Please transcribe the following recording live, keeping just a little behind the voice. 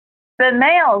the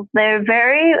males, they're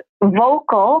very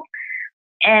vocal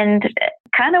and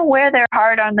kind of wear their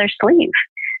heart on their sleeve.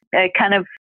 They kind of,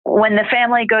 when the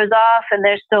family goes off and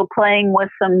they're still playing with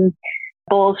some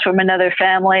bulls from another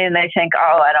family and they think,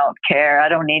 oh, I don't care. I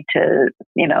don't need to,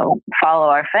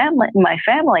 follow my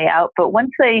family out. But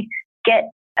once they get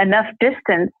enough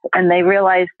distance and they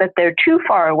realize that they're too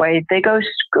far away, they go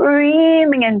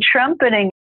screaming and trumpeting.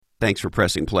 Thanks for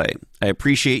pressing play. I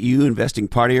appreciate you investing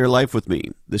part of your life with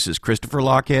me. This is Christopher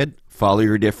Lochhead, Follow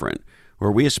Your Different,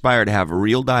 where we aspire to have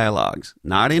real dialogues,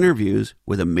 not interviews,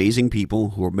 with amazing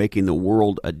people who are making the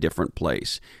world a different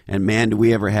place. And man, do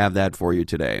we ever have that for you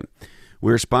today.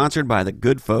 We're sponsored by the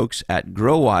good folks at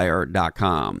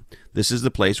growwire.com. This is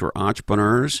the place where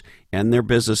entrepreneurs and their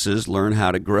businesses learn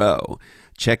how to grow.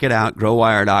 Check it out,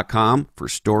 growwire.com, for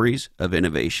stories of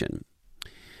innovation.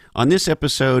 On this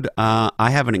episode, I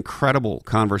have an incredible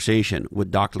conversation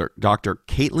with Dr.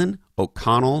 Caitlin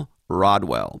O'Connell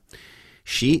Rodwell.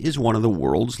 She is one of the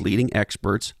world's leading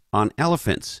experts on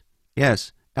elephants.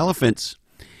 Yes, elephants.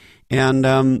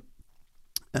 And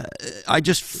I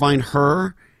just find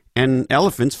her and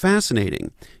elephants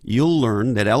fascinating. You'll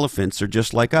learn that elephants are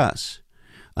just like us.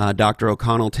 Dr.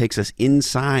 O'Connell takes us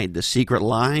inside the secret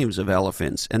lives of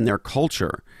elephants and their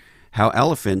culture, how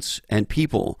elephants and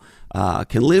people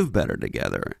can live better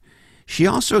together. She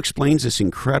also explains this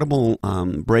incredible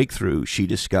breakthrough she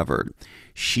discovered.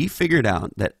 She figured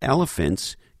out that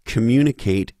elephants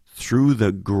communicate through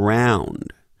the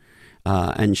ground,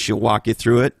 and she'll walk you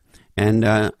through it.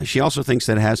 And she also thinks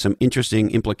that it has some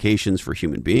interesting implications for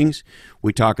human beings.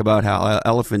 We talk about how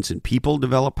elephants and people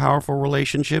develop powerful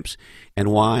relationships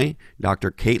and why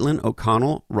Dr. Caitlin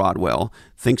O'Connell Rodwell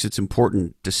thinks it's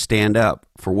important to stand up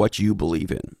for what you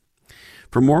believe in.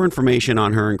 For more information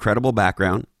on her incredible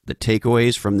background, the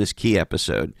takeaways from this key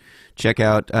episode, check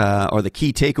out, or the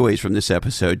key takeaways from this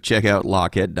episode, check out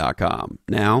lochhead.com.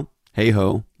 Now, hey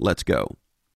ho, let's go.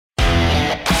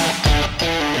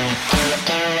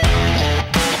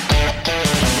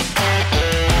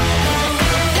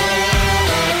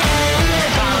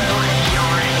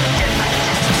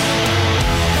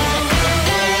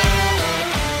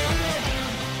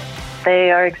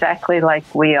 They are exactly like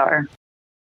we are.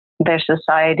 Their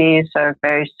societies are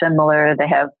very similar. They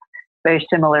have very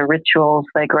similar rituals.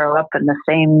 They grow up in the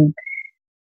same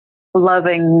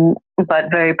loving but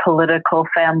very political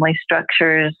family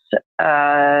structures,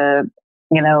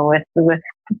 with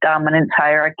dominance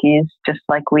hierarchies, just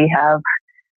like we have,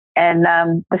 and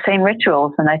the same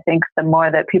rituals. And I think the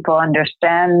more that people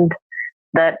understand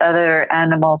that other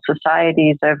animal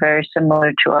societies are very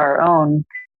similar to our own,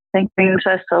 I think brings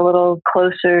us a little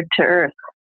closer to Earth.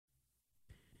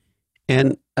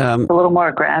 And a little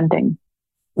more grounding.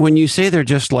 When you say they're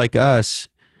just like us,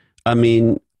 I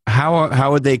mean,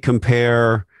 how would they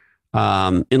compare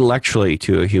intellectually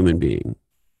to a human being?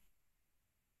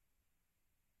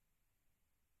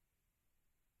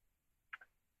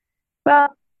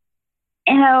 Well,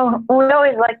 we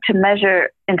always like to measure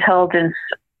intelligence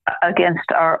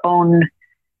against our own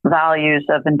values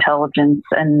of intelligence.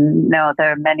 And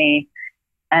there are many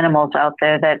animals out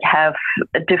there that have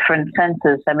different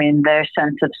senses. I mean, their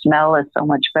sense of smell is so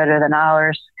much better than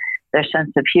ours. Their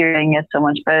sense of hearing is so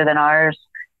much better than ours.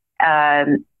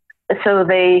 So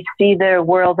they see their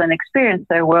world and experience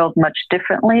their world much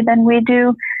differently than we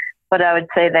do. But I would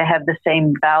say they have the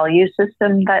same value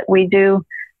system that we do,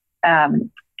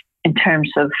 in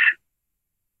terms of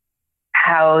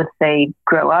how they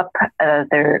grow up,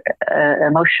 their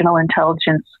emotional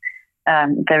intelligence,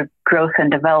 their growth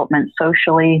and development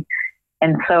socially.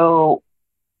 And so,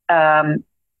 even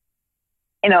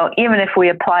if we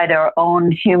applied our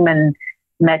own human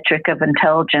metric of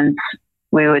intelligence,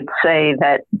 we would say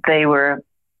that they were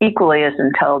equally as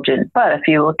intelligent. But if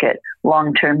you look at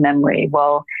long-term memory,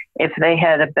 well, if they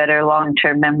had a better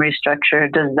long-term memory structure,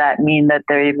 does that mean that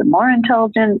they're even more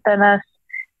intelligent than us?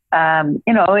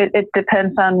 It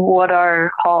depends on what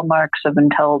our hallmarks of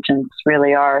intelligence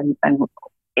really are and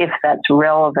if that's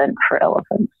relevant for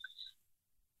elephants.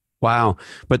 Wow.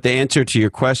 But the answer to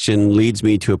your question leads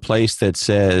me to a place that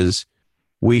says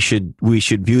we should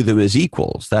view them as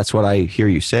equals. That's what I hear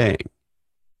you saying.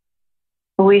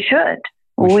 We should.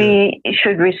 We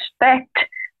should respect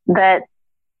that.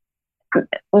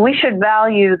 We should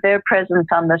value their presence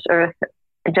on this earth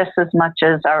just as much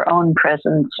as our own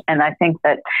presence. And I think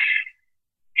that's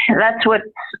what's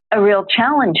a real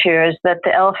challenge here, is that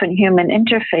the elephant-human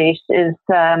interface is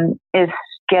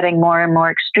getting more and more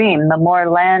extreme. The more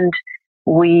land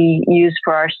we use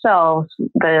for ourselves,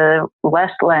 the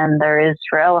less land there is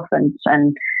for elephants.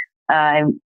 And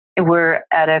we're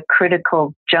at a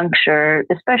critical juncture,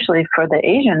 especially for the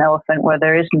Asian elephant, where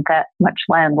there isn't that much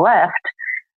land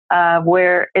left,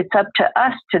 where it's up to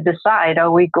us to decide,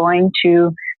 are we going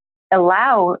to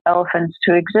allow elephants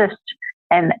to exist?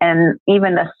 And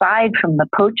even aside from the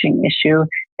poaching issue,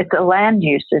 it's a land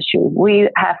use issue. We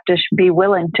have to be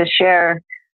willing to share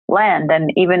land.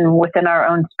 And even within our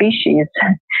own species,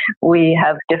 we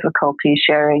have difficulty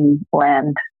sharing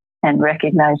land and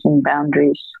recognizing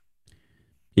boundaries.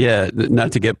 Yeah,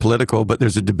 not to get political, but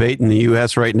there's a debate in the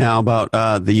U.S. right now about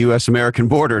the U.S.-American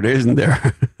border, isn't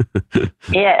there?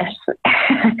 Yes.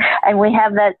 And we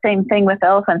have that same thing with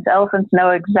elephants. Elephants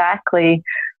know exactly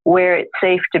where it's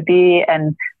safe to be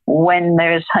and when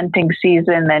there's hunting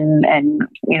season and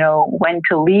when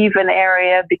to leave an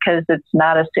area because it's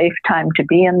not a safe time to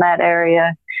be in that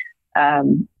area.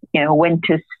 When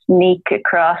to sneak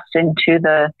across into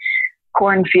the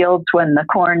cornfields when the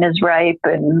corn is ripe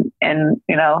and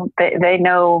they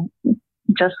know,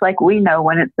 just like we know,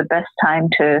 when it's the best time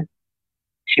to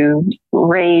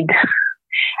raid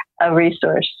a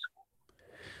resource.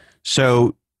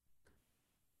 So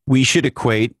we should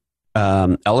equate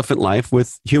elephant life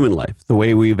with human life. The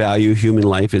way we value human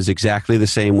life is exactly the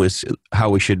same with how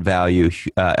we should value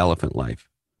elephant life.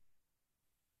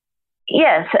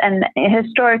 Yes, and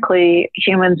historically,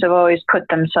 humans have always put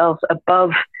themselves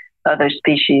above other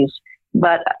species.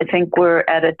 But I think we're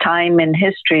at a time in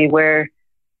history where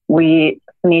we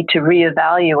need to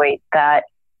reevaluate that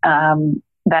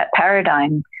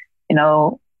paradigm.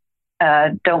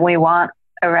 Don't we want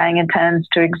orangutans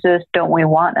to exist? Don't we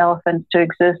want elephants to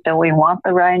exist? Don't we want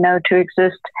the rhino to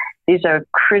exist? These are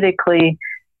critically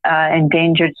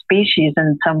endangered species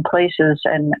in some places,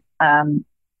 and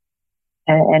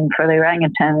for the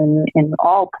orangutan in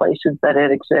all places that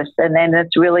it exists. And then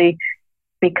it's really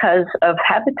because of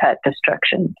habitat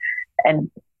destruction. And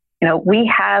we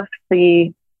have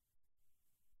the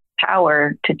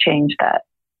power to change that.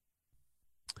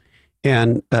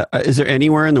 And is there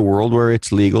anywhere in the world where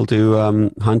it's legal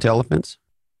to hunt elephants?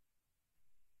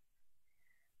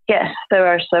 Yes, there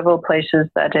are several places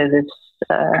that it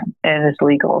is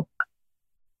legal.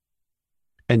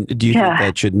 And do you think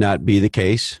that should not be the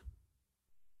case?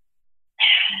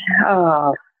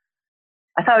 Oh,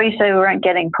 I thought you said we weren't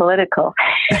getting political.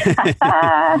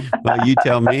 Well, you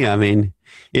tell me. I mean,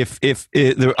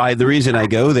 the reason I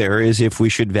go there is if we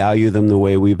should value them the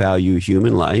way we value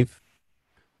human life,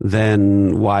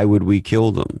 then why would we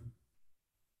kill them?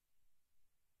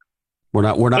 We're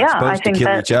not supposed to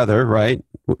kill each other, right?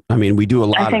 I mean, we do a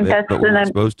lot of it, but we're not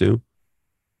supposed to.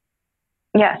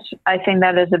 Yes, I think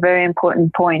that is a very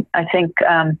important point. I think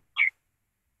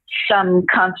some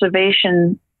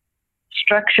conservation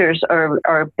structures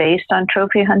are based on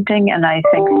trophy hunting, and I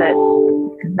think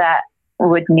that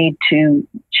would need to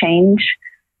change.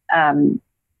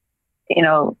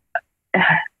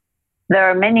 There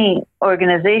are many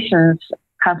organizations,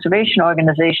 conservation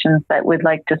organizations, that would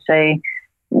like to say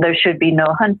there should be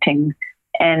no hunting.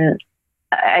 And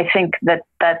I think that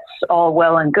that's all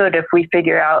well and good if we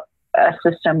figure out a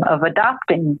system of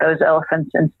adopting those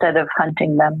elephants instead of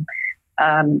hunting them.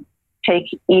 Take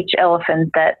each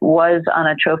elephant that was on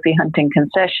a trophy hunting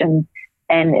concession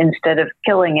and instead of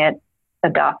killing it,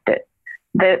 adopt it.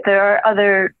 There are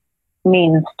other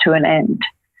means to an end.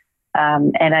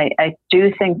 And I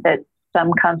do think that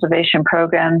some conservation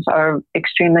programs are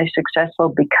extremely successful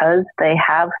because they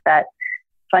have that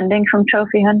funding from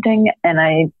trophy hunting. And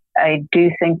I do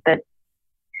think that,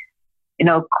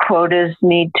 quotas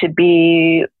need to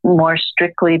be more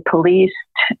strictly policed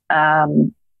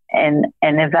and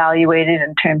evaluated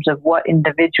in terms of what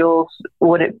individuals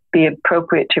would it be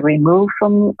appropriate to remove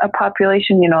from a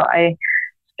population. I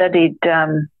studied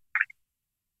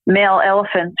male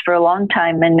elephants for a long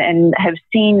time and have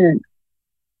seen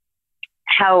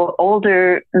how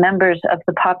older members of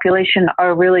the population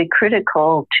are really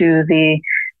critical to the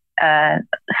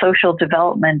social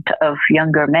development of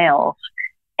younger males.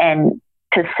 And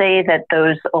to say that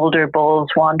those older bulls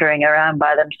wandering around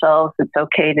by themselves, it's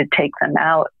okay to take them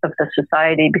out of the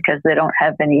society because they don't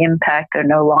have any impact, they're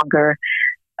no longer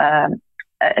a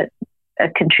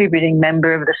contributing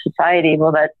member of the society,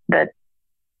 well, that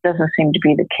doesn't seem to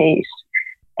be the case.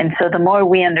 And so the more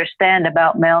we understand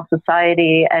about male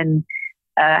society and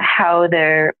how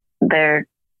their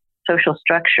social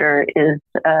structure is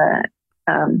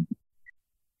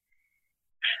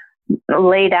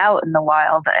laid out in the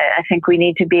wild, I think we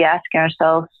need to be asking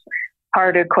ourselves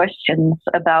harder questions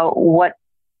about what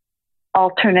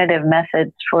alternative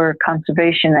methods for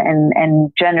conservation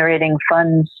and generating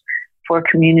funds for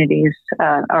communities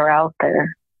are out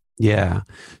there. Yeah.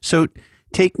 So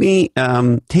Take me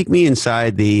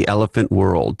inside the elephant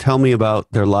world. Tell me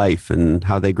about their life and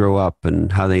how they grow up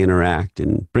and how they interact,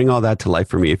 and bring all that to life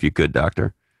for me if you could,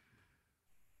 Doctor.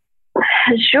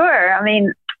 Sure. I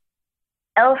mean,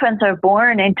 elephants are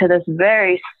born into this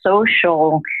very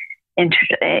social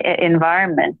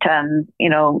environment.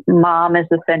 Mom is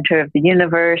the center of the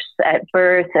universe at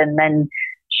birth, and then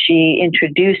she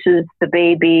introduces the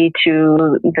baby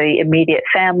to the immediate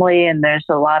family, and there's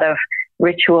a lot of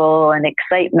ritual and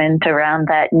excitement around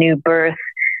that new birth.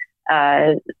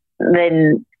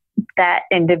 Then that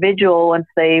individual, once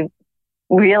they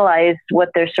realize what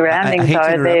their surroundings I hate are,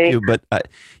 to interrupt you, but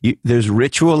there's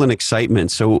ritual and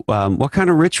excitement. So what kind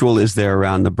of ritual is there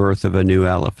around the birth of a new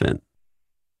elephant?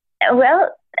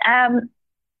 Well,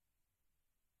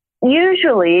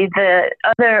 usually the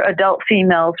other adult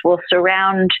females will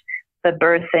surround the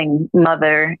birthing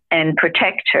mother and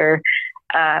protect her.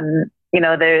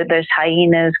 There's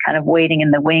hyenas kind of waiting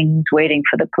in the wings, waiting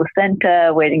for the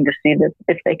placenta, waiting to see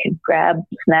if they can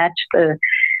snatch the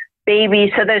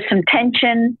baby. So there's some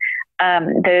tension.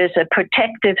 There's a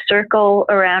protective circle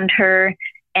around her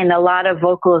and a lot of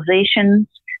vocalizations,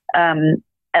 kind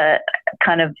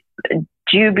of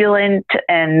jubilant.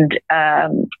 And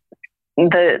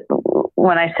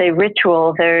when I say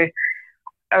ritual, there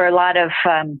are a lot of,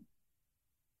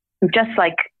 just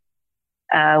like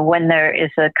when there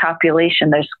is a copulation,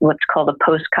 there's what's called a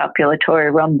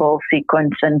post-copulatory rumble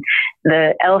sequence, and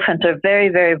the elephants are very,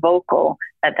 very vocal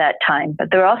at that time, but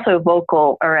they're also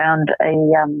vocal around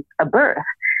a birth,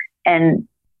 and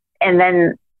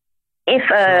then if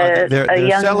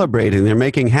they're celebrating, they're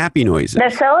making happy noises. They're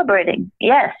celebrating,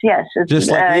 yes. It's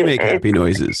just like we make happy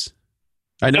noises.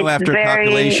 I know after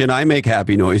copulation, I make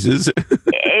happy noises.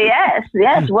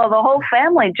 Yes. Well, the whole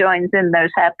family joins in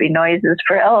those happy noises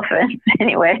for elephants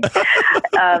anyway.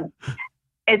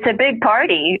 It's a big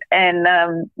party, and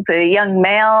the young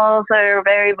males are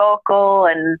very vocal,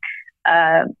 and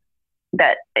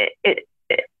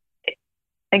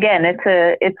again,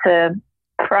 it's a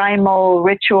primal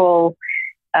ritual,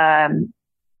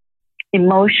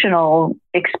 emotional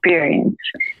experience.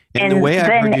 And the way I've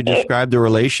heard you describe the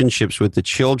relationships with the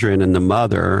children and the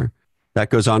mother, that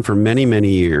goes on for many, many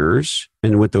years.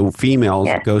 And with the females,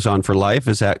 It goes on for life.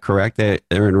 Is that correct? They're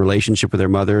in relationship with their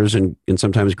mothers and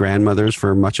sometimes grandmothers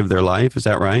for much of their life. Is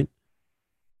that right?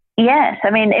 Yes. I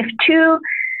mean, if two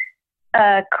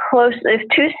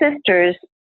sisters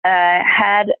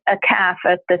had a calf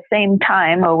at the same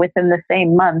time or within the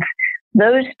same month,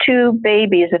 those two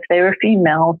babies, if they were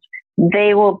females,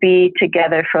 they will be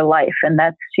together for life. And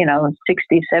that's,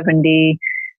 60, 70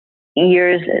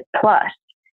 years plus.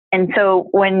 And so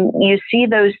when you see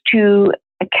those two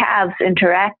calves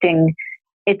interacting,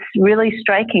 it's really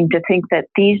striking to think that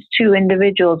these two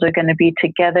individuals are going to be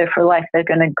together for life. They're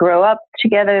going to grow up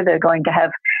together. They're going to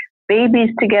have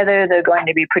babies together. They're going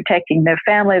to be protecting their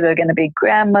family. They're going to be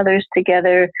grandmothers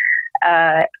together.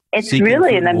 It's seeking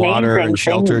really an amazing water and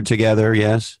shelter thing. Together.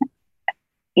 Yes.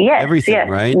 Yes. Everything, yes.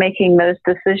 Right? Making those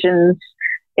decisions.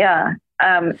 Yeah.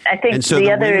 I think and so the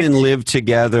women live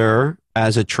together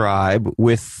as a tribe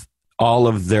with all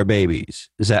of their babies.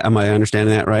 Am I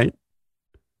understanding that right?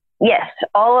 Yes.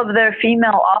 All of their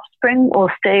female offspring will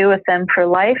stay with them for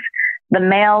life. The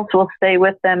males will stay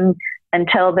with them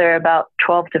until they're about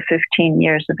 12 to 15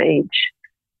 years of age.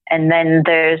 And then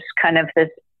there's kind of this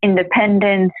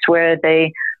independence where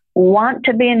they want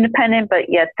to be independent, but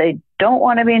yet they don't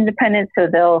want to be independent. So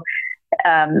they'll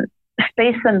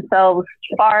space themselves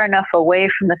far enough away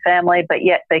from the family, but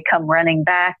yet they come running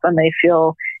back when they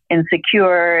feel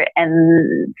insecure.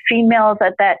 And females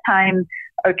at that time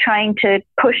are trying to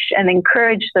push and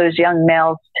encourage those young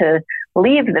males to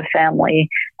leave the family.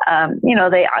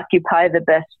 They occupy the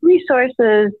best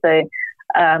resources. They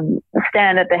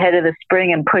stand at the head of the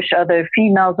spring and push other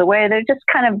females away. They just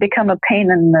kind of become a pain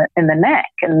in the neck,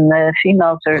 and the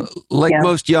females are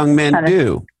most young men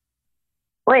do.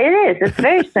 Well, it is. It's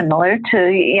very similar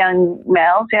to young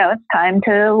males. It's time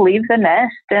to leave the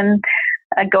nest and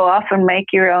go off and make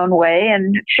your own way.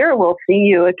 And sure, we'll see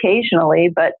you occasionally,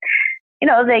 but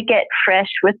they get fresh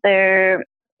with their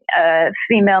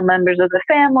female members of the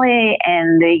family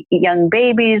and the young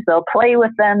babies. They'll play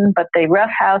with them, but they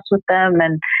roughhouse with them,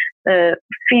 and the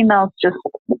females just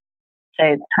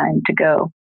say it's time to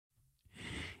go.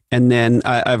 And then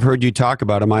I've heard you talk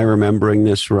about, am I remembering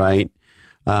this right,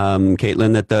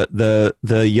 Caitlin, that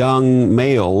the young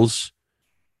males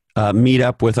meet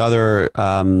up with other,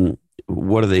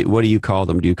 what do you call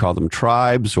them? Do you call them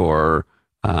tribes or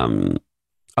other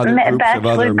groups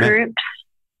bachelor groups?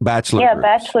 Bachelor groups.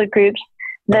 Bachelor groups.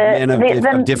 Men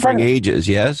of differing ages,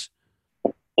 yes?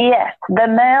 Yes, the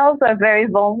males are very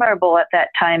vulnerable at that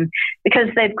time because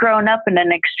they've grown up in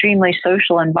an extremely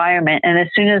social environment. And as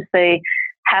soon as they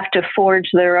have to forge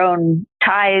their own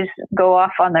ties, go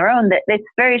off on their own, it's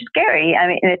very scary. I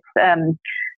mean, it's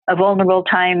a vulnerable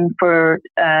time for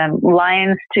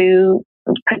lions to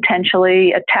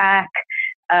potentially attack.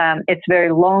 It's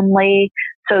very lonely.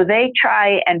 So they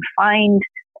try and find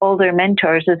older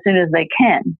mentors as soon as they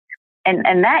can.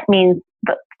 And that means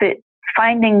that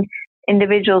finding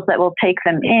individuals that will take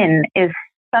them in is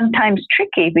sometimes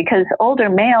tricky because older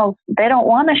males, they don't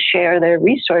want to share their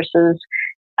resources.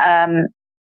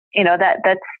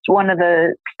 That's one of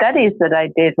the studies that I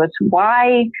did was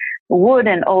why would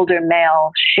an older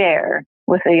male share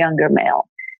with a younger male?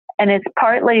 And it's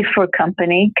partly for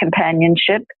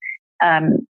companionship.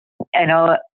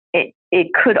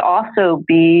 It could also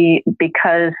be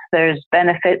because there's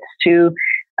benefits to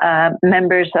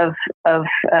members of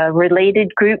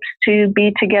related groups to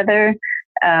be together.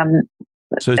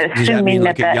 So does that mean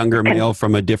like a younger male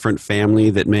from a different family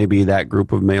that maybe that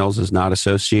group of males is not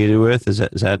associated with? Is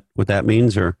that what that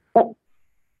means? Or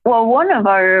well, one of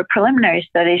our preliminary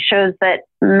studies shows that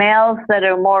males that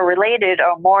are more related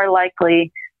are more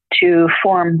likely to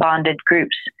form bonded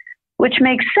groups, which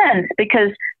makes sense because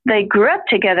they grew up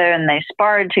together and they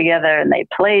sparred together and they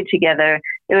played together.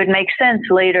 It would make sense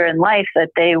later in life that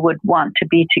they would want to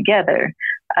be together.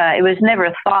 It was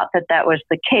never thought that that was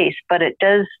the case, but it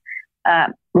does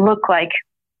look like,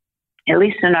 at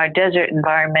least in our desert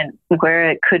environment where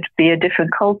it could be a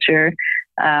different culture,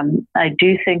 I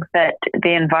do think that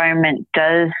the environment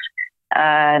does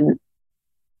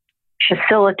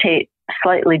facilitate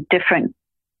slightly different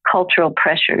cultural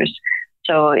pressures.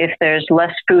 So if there's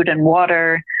less food and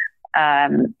water,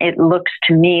 it looks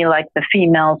to me like the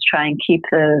females try and keep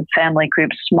the family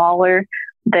group smaller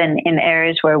than in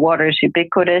areas where water is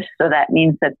ubiquitous. So that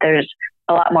means that there's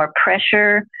a lot more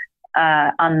pressure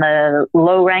on the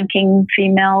low-ranking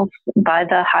females by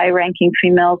the high-ranking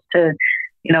females to,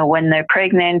 when they're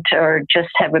pregnant or just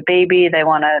have a baby, they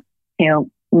want to,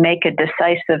 make a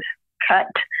decisive cut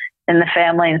in the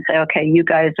family and say, okay, you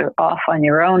guys are off on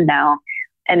your own now.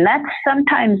 And that's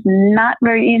sometimes not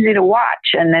very easy to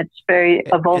watch, and it's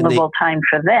a vulnerable time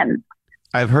for them.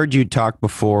 I've heard you talk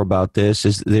before about this.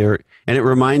 And it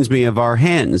reminds me of our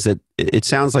hens, that it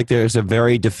sounds like there's a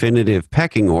very definitive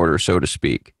pecking order, so to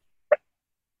speak.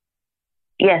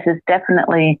 Yes, it's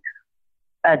definitely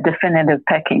a definitive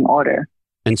pecking order.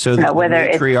 And so the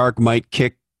matriarch might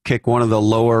kick one of the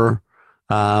lower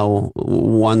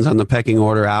ones on the pecking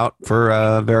order out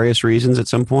for various reasons at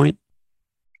some point?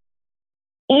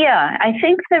 Yeah, I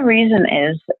think the reason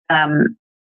is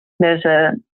there's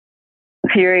a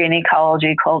theory in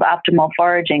ecology called optimal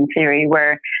foraging theory,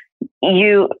 where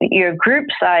your group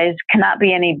size cannot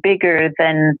be any bigger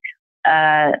than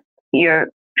your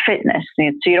fitness. So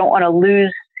you don't want to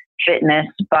lose fitness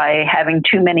by having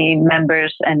too many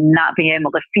members and not being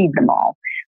able to feed them all.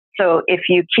 So if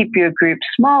you keep your group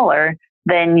smaller,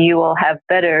 then you will have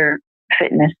better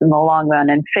fitness in the long run,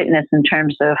 and fitness in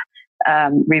terms of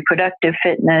reproductive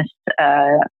fitness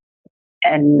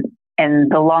and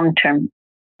the long-term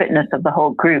fitness of the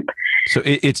whole group. So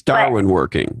it's Darwin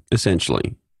working,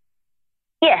 essentially.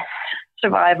 Yes.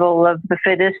 Survival of the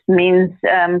fittest means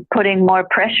putting more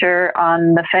pressure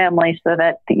on the family so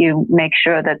that you make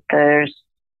sure that there's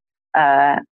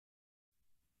an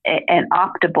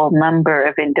optimal number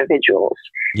of individuals.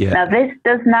 Yeah. Now, this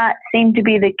does not seem to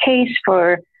be the case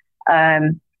for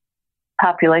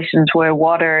populations where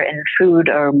water and food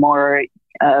are more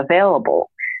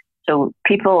available. So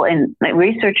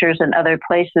researchers in other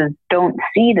places don't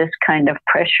see this kind of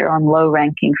pressure on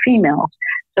low-ranking females.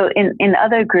 So in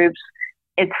other groups,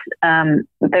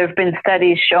 there have been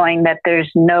studies showing that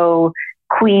there's no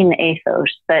queen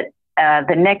ethos, that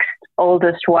the next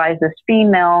oldest, wisest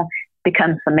female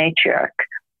becomes the matriarch.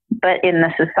 But in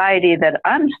the society that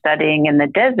I'm studying in the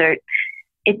desert,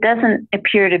 it doesn't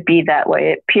appear to be that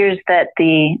way. It appears that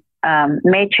the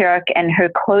matriarch and her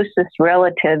closest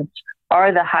relatives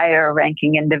are the higher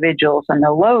ranking individuals, and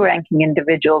the low ranking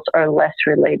individuals are less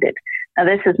related. Now,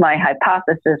 this is my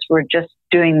hypothesis. We're just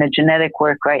doing the genetic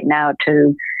work right now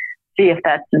to see if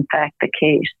that's in fact the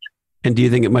case. And do you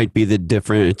think it might be the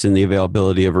difference in the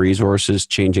availability of resources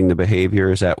changing the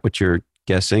behavior? Is that what you're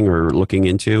guessing or looking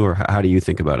into, or how do you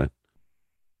think about it?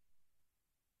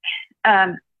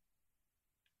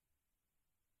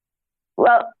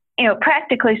 Well,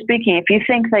 practically speaking, if you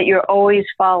think that you're always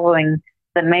following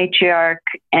the matriarch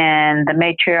and the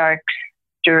matriarch's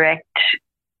direct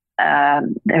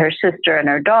her sister and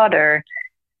her daughter,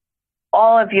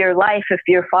 all of your life, if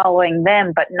you're following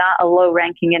them, but not a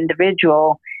low-ranking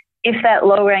individual, if that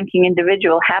low-ranking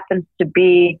individual happens to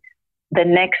be the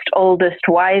next oldest,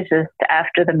 wisest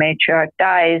after the matriarch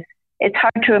dies, it's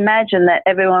hard to imagine that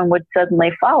everyone would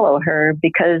suddenly follow her,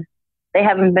 because they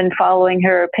haven't been following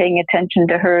her or paying attention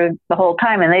to her the whole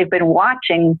time. And they've been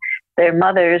watching their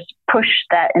mothers push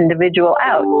that individual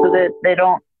out so that they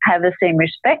don't have the same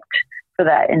respect for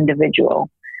that individual.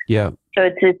 Yeah. So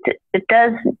it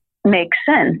does make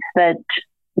sense that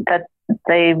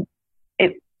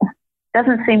it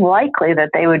doesn't seem likely that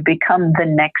they would become the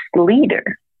next leader.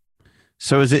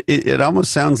 So it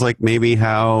almost sounds like maybe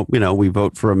how, we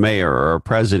vote for a mayor or a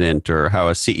president, or how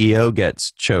a CEO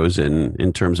gets chosen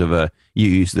in terms of you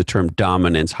use the term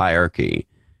dominance hierarchy.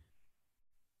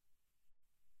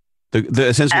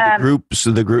 Essentially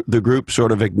the group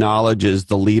sort of acknowledges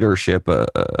the leadership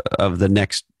of the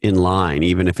next in line,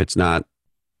 even if it's not,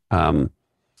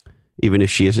 even if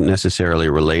she isn't necessarily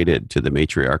related to the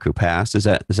matriarch who passed. Is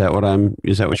that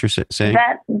what you're saying?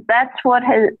 That's what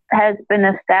has been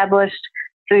established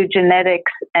through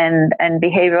genetics and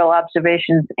behavioral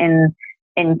observations in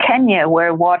Kenya,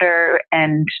 where water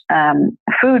and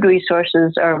food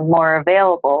resources are more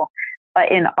available. But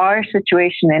in our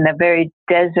situation, in a very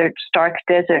stark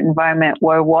desert environment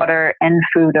where water and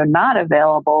food are not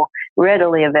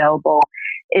readily available,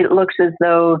 it looks as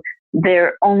though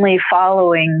they're only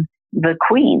following the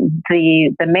queen,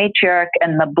 the matriarch,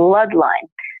 and the bloodline.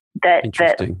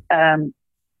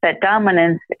 That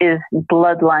dominance is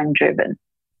bloodline driven.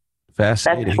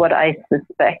 Fascinating. That's what I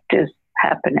suspect is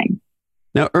happening.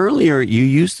 Now, earlier you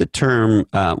used the term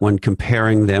when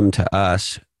comparing them to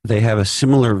us, they have a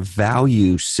similar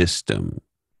value system.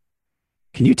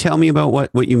 Can you tell me about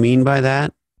what you mean by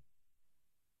that?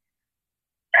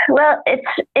 Well,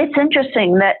 it's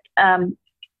interesting that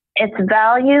it's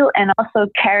value and also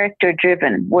character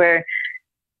driven, where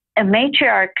a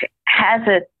matriarch has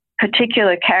a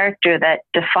particular character that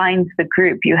defines the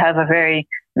group. You have a very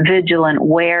vigilant,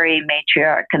 wary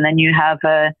matriarch, and then you have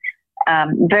a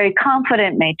very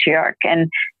confident matriarch.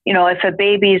 And, if a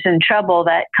baby's in trouble,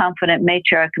 that confident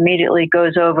matriarch immediately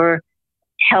goes over,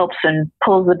 helps and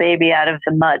pulls the baby out of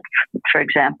the mud, for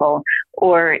example.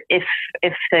 Or if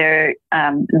they're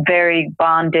very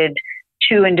bonded,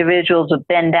 two individuals will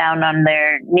bend down on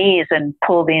their knees and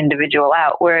pull the individual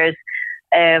out. Whereas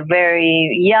a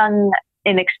very young,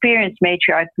 inexperienced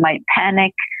matriarch might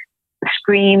panic,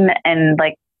 scream, and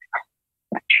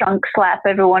chunk slap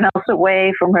everyone else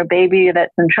away from her baby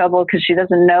that's in trouble, because she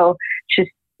doesn't know. She's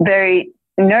very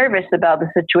nervous about the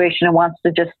situation and wants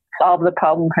to just solve the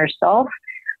problem herself.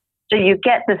 So you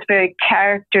get this very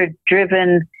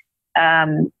character-driven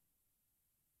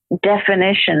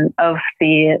definition of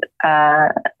the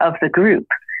group,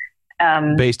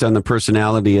 based on the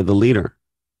personality of the leader.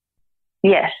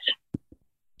 Yes.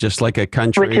 Just like a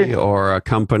country or a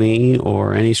company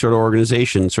or any sort of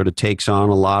organization sort of takes on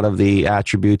a lot of the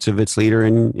attributes of its leader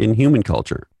in human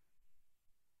culture.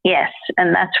 Yes,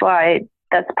 and that's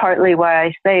partly why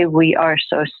I say we are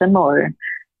so similar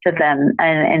to them.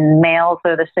 And males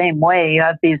are the same way. You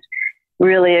have these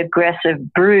really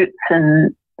aggressive brutes,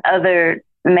 and other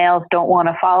males don't want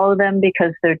to follow them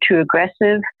because they're too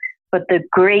aggressive. But the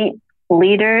great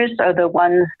leaders are the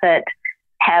ones that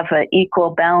have an equal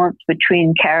balance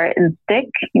between carrot and stick.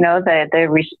 They're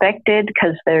respected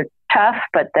because they're tough,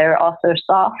 but they're also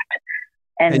soft.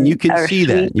 And you can see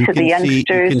that. You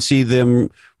can see them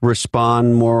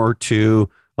respond more to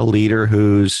a leader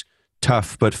who's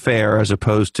tough but fair, as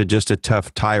opposed to just a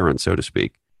tough tyrant, so to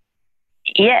speak.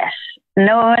 Yes.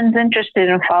 No one's interested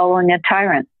in following a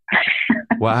tyrant.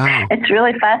 Wow. It's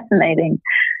really fascinating.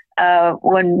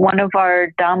 When one of our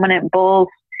dominant bulls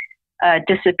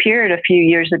disappeared a few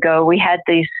years ago, we had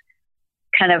these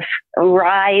kind of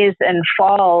rise and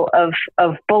fall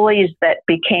of bullies that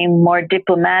became more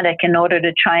diplomatic in order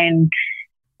to try and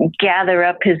gather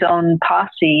up his own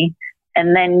posse,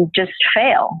 and then just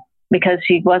fail because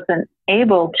he wasn't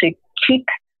able to keep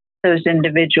those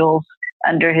individuals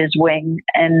under his wing.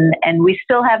 And we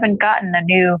still haven't gotten a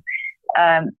new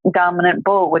dominant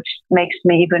bull, which makes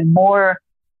me even more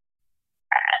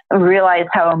realize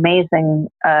how amazing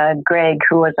Greg,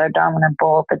 who was our dominant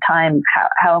bull at the time,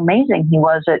 how amazing he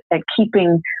was at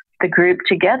keeping the group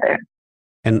together.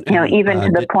 And even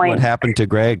to the point. What happened to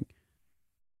Greg?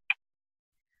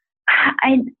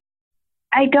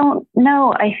 I don't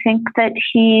know. I think that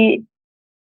he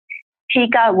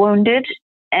got wounded,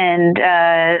 and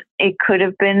it could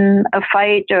have been a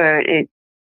fight, or it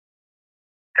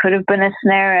could have been a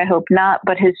snare. I hope not.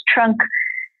 But his trunk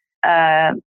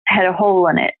had a hole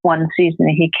in it one season.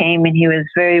 He came and he was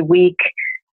very weak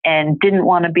and didn't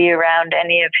want to be around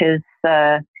any of his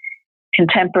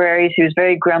contemporaries. He was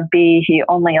very grumpy. He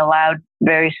only allowed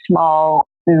very small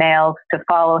males to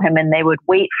follow him, and they would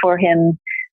wait for him.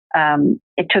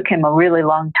 It took him a really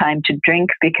long time to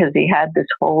drink because he had this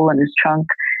hole in his trunk.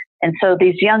 And so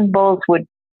these young bulls would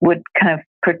kind of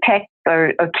protect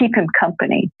or keep him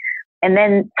company. And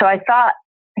then, so I thought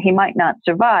he might not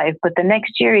survive, but the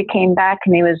next year he came back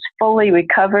and he was fully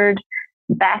recovered,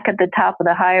 back at the top of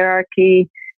the hierarchy.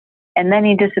 And then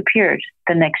he disappeared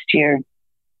the next year.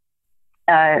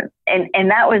 And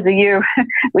that was the year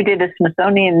we did a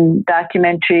Smithsonian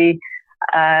documentary,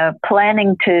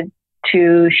 planning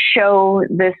to show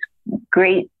this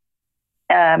great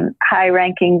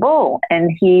high-ranking bull,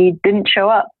 and he didn't show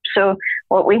up. So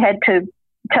what we had to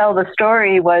tell the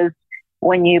story was,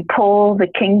 when you pull the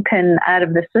kingpin out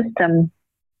of the system,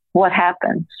 what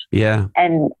happens? Yeah.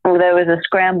 And there was a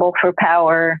scramble for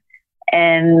power,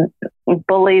 and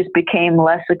bullies became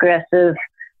less aggressive,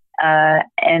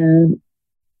 and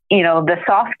the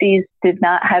softies did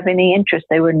not have any interest.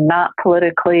 They were not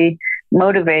politically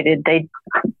motivated.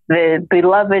 The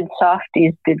beloved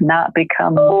softies did not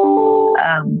become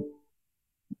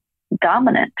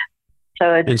dominant.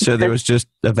 So there was just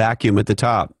a vacuum at the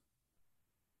top.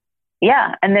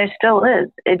 Yeah, and there still is.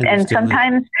 And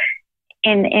sometimes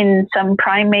in some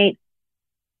primate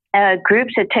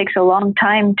groups, it takes a long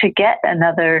time to get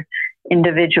another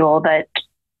individual that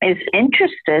is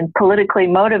interested, politically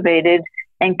motivated,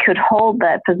 and could hold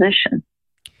that position.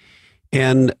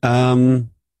 And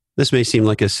this may seem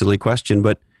like a silly question,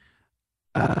 but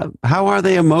how are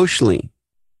they emotionally?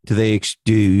 Do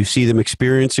you see them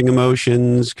experiencing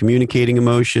emotions, communicating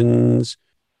emotions,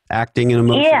 acting in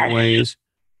emotional ways?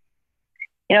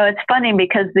 It's funny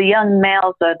because the young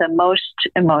males are the most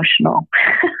emotional.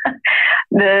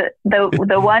 the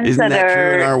ones Isn't that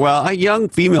are true young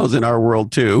females in our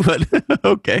world too, but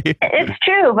okay. It's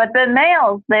true, but the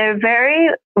males, they're very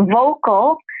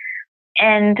vocal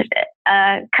and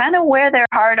kind of wear their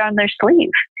heart on their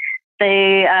sleeve.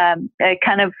 They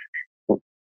kind of,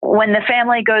 when the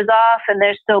family goes off and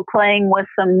they're still playing with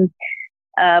some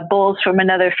bulls from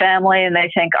another family, and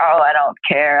they think, oh, I don't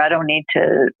care, I don't need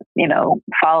to,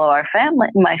 follow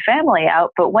my family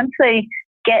out. But once they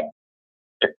get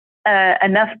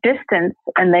enough distance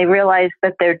and they realize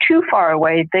that they're too far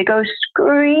away, they go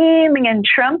screaming and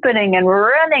trumpeting and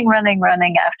running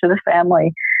after the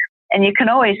family. And you can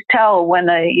always tell when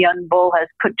a young bull has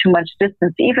put too much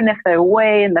distance. Even if they're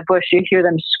way in the bush, you hear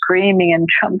them screaming and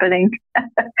trumpeting.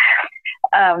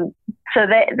 So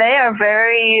they are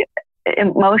very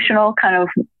emotional, kind of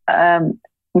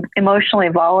emotionally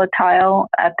volatile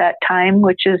at that time,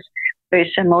 which is very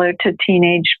similar to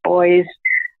teenage boys.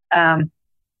 And,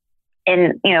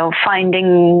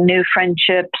 finding new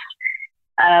friendships.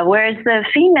 Whereas the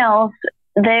females,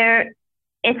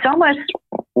 it's almost,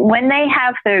 when they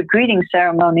have their greeting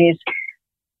ceremonies,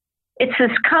 it's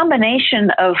this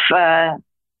combination of a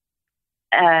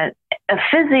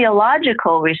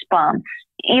physiological response,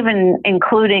 even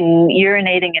including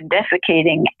urinating and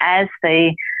defecating, as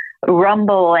they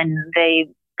rumble and they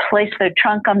place their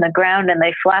trunk on the ground and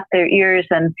they flap their ears.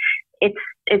 And it's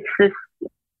this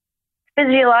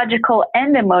physiological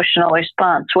and emotional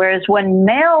response. Whereas when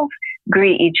males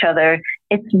greet each other,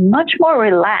 it's much more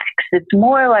relaxed. It's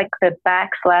more like the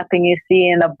backslapping you see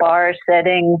in a bar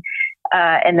setting,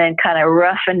 and then kind of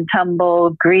rough and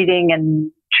tumble greeting and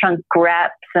trunk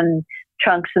wraps and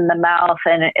trunks in the mouth.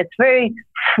 And it's very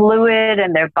fluid,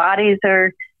 and their bodies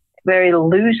are very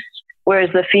loose,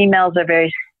 whereas the females are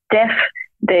very stiff.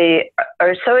 They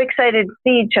are so excited to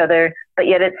see each other, but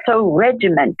yet it's so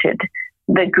regimented.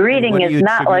 The greeting is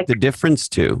not like the difference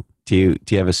to. Do you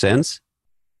have a sense?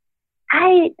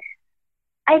 I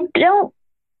don't.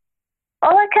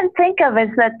 All I can think of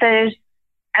is that they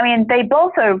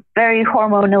both are very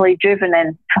hormonally driven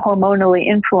and hormonally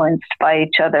influenced by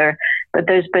each other, but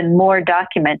there's been more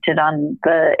documented on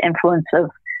the influence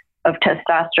of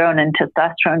testosterone and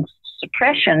testosterone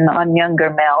suppression on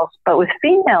younger males. But with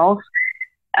females,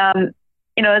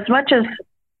 as much as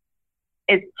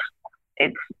it's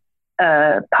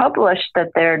published that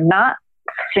they're not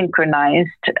synchronized,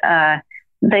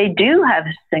 they do have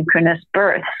synchronous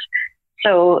births.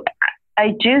 So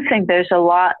I do think there's a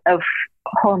lot of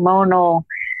hormonal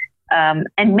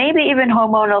and maybe even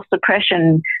hormonal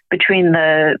suppression between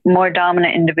the more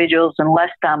dominant individuals and less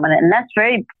dominant. And that's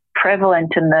very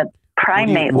prevalent in the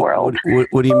primate world.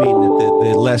 What do you mean? That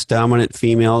the less dominant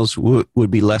females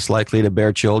would be less likely to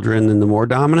bear children than the more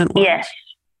dominant ones? Yes.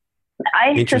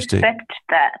 I suspect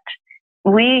that.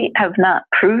 We have not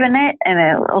proven it, and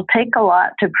it will take a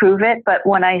lot to prove it. But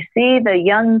when I see the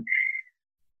young,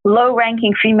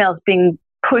 low-ranking females being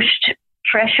pushed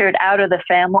pressured out of the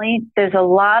family. There's a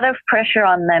lot of pressure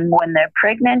on them when they're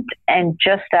pregnant and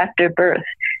just after birth.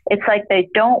 It's like they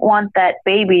don't want that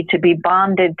baby to be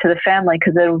bonded to the family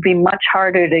because it would be much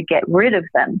harder to get rid of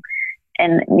them.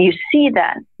 And you see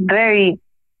that very,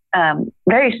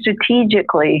 very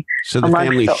strategically. So the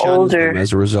family shuns them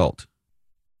as a result.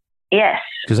 Yes.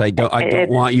 Because I don't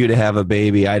want you to have a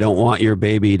baby. I don't want your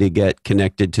baby to get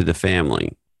connected to the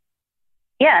family.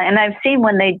 Yeah, and I've seen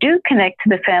when they do connect to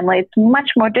the family, it's much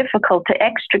more difficult to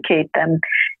extricate them.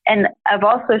 And I've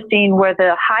also seen where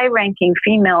the high-ranking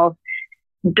females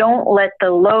don't let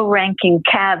the low-ranking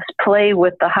calves play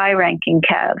with the high-ranking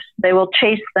calves. They will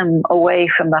chase them away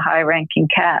from the high-ranking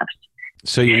calves.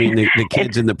 So you mean the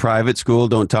kids in the private school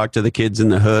don't talk to the kids in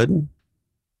the hood?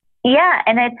 Yeah,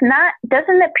 and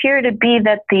doesn't appear to be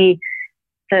that the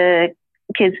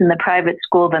kids in the private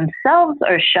school themselves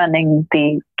are shunning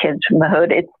the kids from the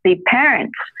hood. It's the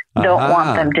parents don't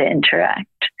want them to interact.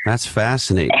 That's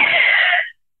fascinating.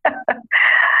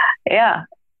 Yeah.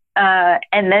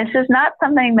 And this is not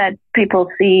something that people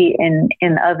see in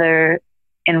other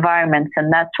environments.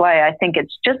 And that's why I think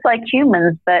it's just like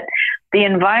humans, that the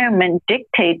environment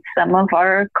dictates some of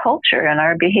our culture and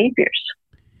our behaviors.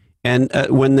 And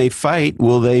when they fight,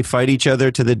 will they fight each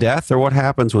other to the death, or what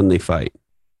happens when they fight?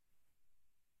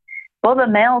 Well, the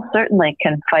males certainly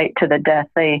can fight to the death.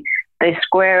 They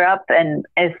square up, and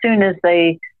as soon as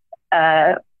they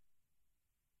get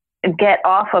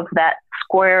off of that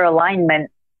square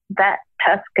alignment, that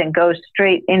tusk can go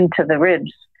straight into the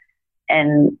ribs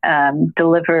and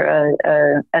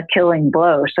deliver a killing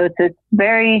blow. So it's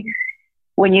very,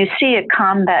 when you see a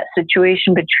combat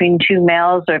situation between two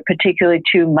males, or particularly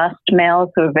two musk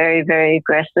males who are very, very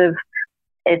aggressive,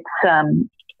 it's a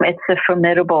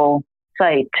formidable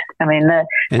sight. I mean, the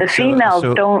females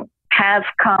don't have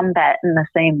combat in the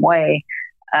same way.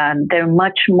 They're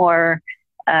much more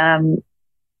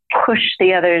push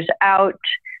the others out.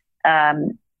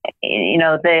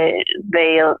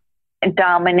 They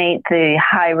dominate the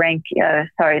high rank.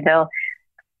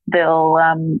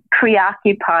 They'll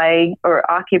preoccupy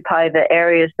or occupy the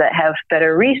areas that have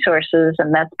better resources,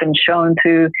 and that's been shown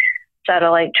through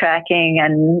satellite tracking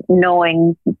and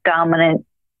knowing dominant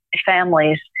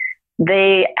families.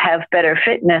 They have better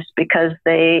fitness because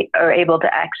they are able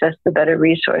to access the better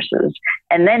resources.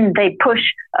 And then they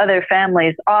push other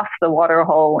families off the water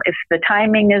hole. If the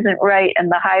timing isn't right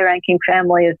and the high-ranking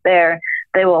family is there,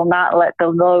 they will not let the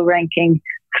low-ranking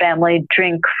family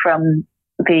drink from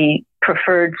the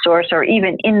preferred source, or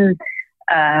even in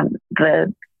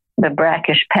the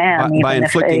brackish pan. By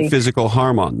inflicting physical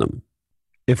harm on them,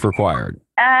 if required.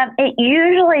 It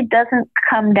usually doesn't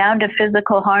come down to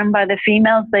physical harm by the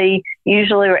females. They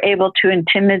usually are able to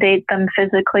intimidate them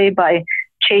physically by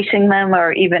chasing them,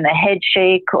 or even a head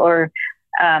shake, or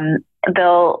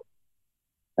they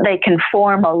can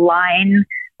form a line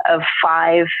of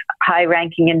 5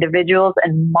 high-ranking individuals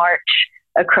and march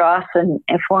across and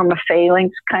form a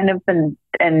phalanx kind of and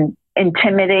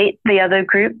intimidate the other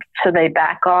group, so they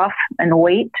back off and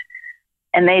wait.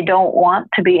 And they don't want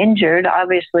to be injured.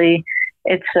 Obviously,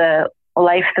 it's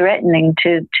life-threatening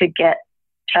to get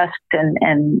tusked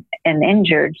and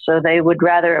injured, so they would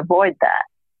rather avoid that.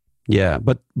 Yeah,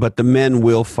 but the men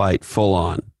will fight full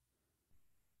on.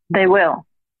 They will,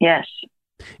 yes.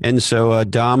 And so a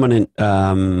dominant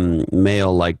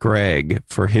male like Greg,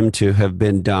 for him to have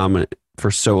been dominant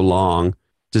for so long,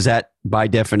 does that by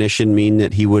definition mean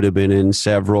that he would have been in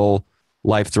several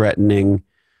life-threatening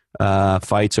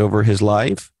fights over his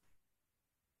life?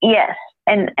 Yes.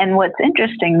 And what's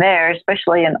interesting there,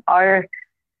 especially in our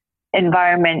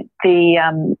environment, the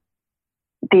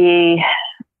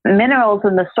minerals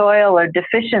in the soil are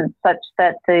deficient such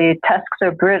that the tusks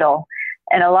are brittle.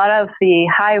 And a lot of the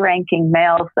high-ranking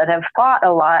males that have fought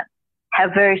a lot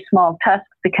have very small tusks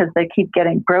because they keep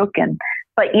getting broken,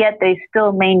 but yet they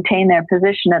still maintain their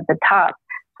position at the top.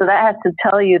 So that has to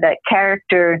tell you that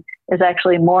character is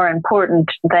actually more important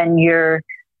than your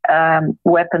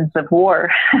weapons of war.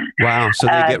 Wow! So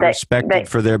they get respected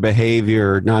for their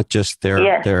behavior, not just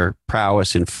their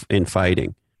prowess in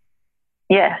fighting.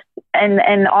 Yes,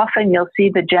 and often you'll see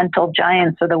the gentle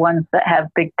giants are the ones that have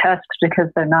big tusks because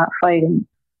they're not fighting.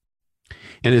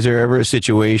 And is there ever a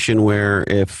situation where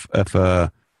if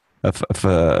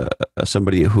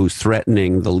somebody who's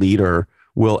threatening the leader,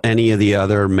 will any of the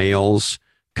other males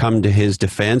come to his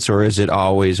defense, or is it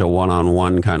always a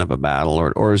one-on-one kind of a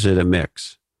battle, or is it a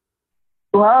mix?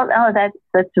 Well, no,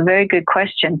 that's a very good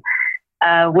question.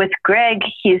 With Greg,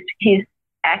 he's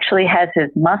actually has his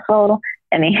muscle,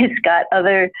 and he's got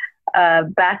other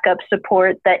backup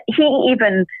support that he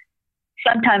even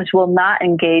sometimes will not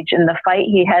engage in the fight.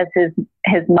 He has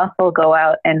his muscle go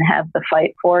out and have the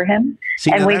fight for him.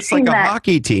 See, and now that's like a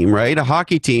hockey team, right? A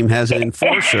hockey team has an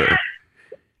enforcer.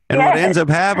 And what ends up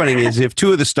happening is if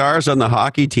two of the stars on the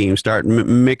hockey team start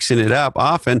mixing it up,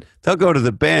 often they'll go to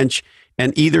the bench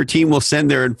and either team will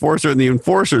send their enforcer and the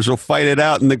enforcers will fight it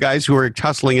out. And the guys who are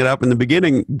tussling it up in the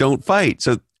beginning don't fight.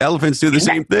 So elephants do the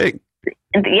same thing.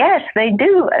 Yes, they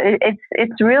do.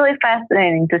 It's really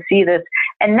fascinating to see this.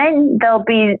 And then there'll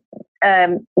be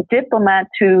diplomats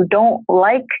who don't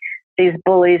like these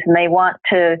bullies and they want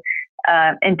to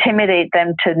intimidate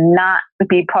them to not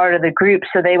be part of the group.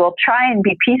 So they will try and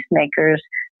be peacemakers,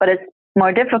 but it's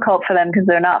more difficult for them because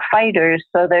they're not fighters.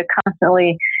 So they're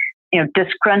constantly,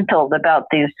 disgruntled about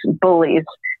these bullies.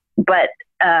 But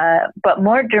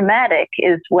more dramatic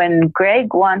is when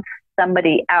Greg wants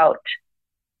somebody out,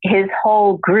 his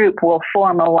whole group will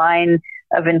form a line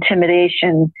of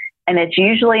intimidation, and it's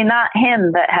usually not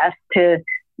him that has to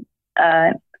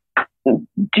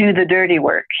do the dirty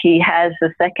work. He has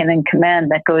the second in command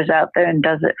that goes out there and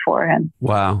does it for him.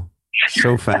 Wow.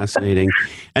 So fascinating.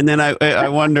 And then I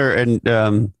wonder, and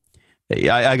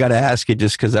I got to ask you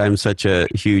just because I'm such a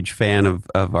huge fan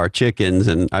of our chickens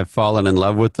and I've fallen in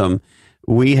love with them.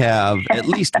 We have at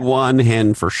least one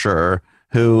hen for sure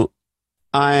who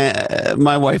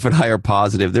my wife and I are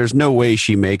positive. There's no way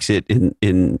she makes it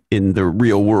in the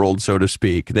real world, so to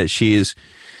speak, that she is.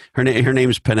 Her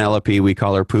name's Penelope. We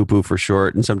call her Poo Poo for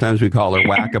short, and sometimes we call her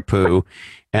Wackapoo.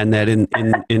 And that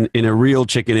in a real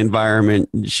chicken environment,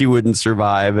 she wouldn't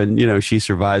survive. And she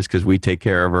survives because we take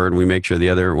care of her and we make sure the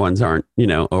other ones aren't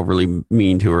overly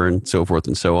mean to her and so forth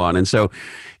and so on. And so,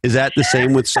 is that the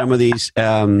same with some of these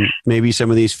maybe some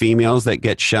of these females that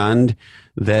get shunned?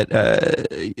 That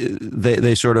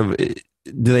they sort of.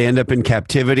 Do they end up in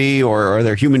captivity, or are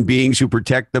there human beings who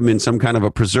protect them in some kind of a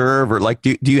preserve, or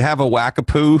do you have a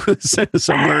Wackapoo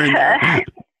somewhere in there?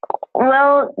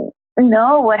 Well,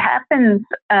 no. What happens?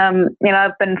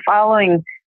 I've been following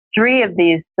 3 of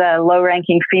these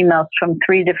low-ranking females from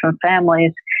 3 different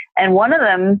families, and one of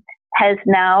them has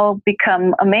now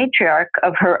become a matriarch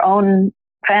of her own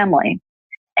family,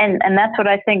 and that's what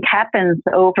I think happens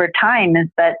over time is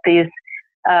that these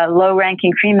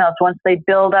low-ranking females, once they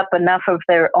build up enough of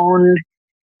their own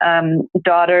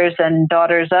daughters and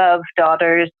daughters of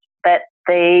daughters, that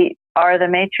they are the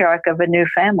matriarch of a new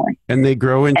family. And they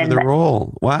grow into the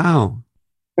role. Wow.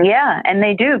 Yeah, and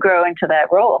they do grow into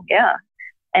that role, yeah.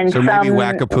 And so maybe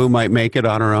Wackapoo might make it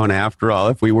on her own after all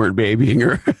if we weren't babying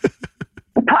her.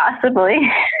 Possibly,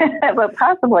 but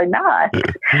possibly not.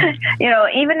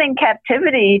 Even in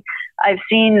captivity, I've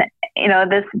seen,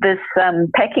 this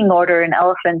pecking order in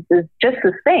elephants is just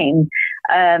the same.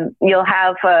 You'll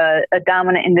have a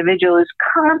dominant individual who's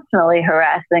constantly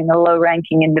harassing a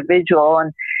low-ranking individual,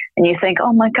 and you think,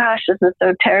 oh my gosh, this is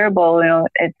so terrible.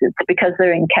 It's because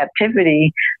they're in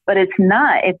captivity, but it's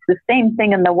not. It's the same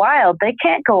thing in the wild. They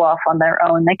can't go off on their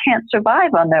own. They can't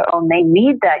survive on their own. They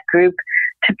need that group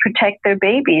to protect their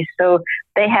babies. So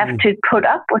they have to put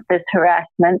up with this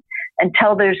harassment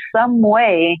until there's some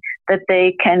way that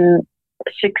they can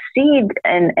succeed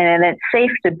and it's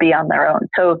safe to be on their own.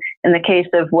 So in the case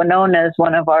of Winona is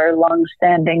one of our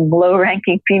long-standing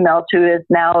low-ranking females who is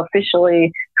now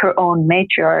officially her own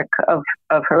matriarch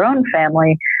of her own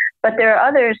family. But there are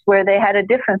others where they had a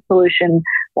different solution.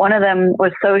 One of them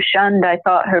was so shunned, I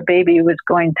thought her baby was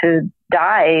going to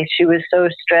die. She was so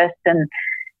stressed and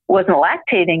wasn't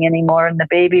lactating anymore, and the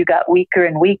baby got weaker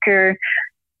and weaker.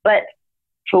 But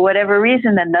for whatever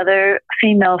reason, another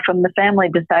female from the family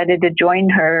decided to join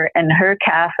her and her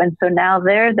calf, and so now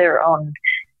they're their own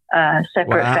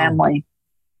separate family.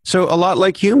 So a lot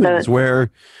like humans,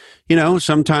 where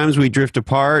sometimes we drift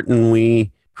apart and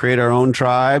we create our own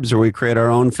tribes or we create our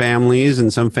own families,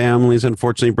 and some families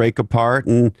unfortunately break apart,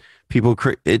 and people.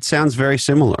 It sounds very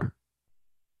similar.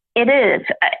 It is,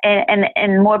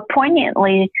 and more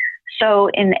poignantly, so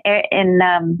in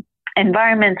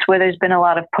environments where there's been a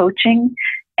lot of poaching,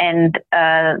 and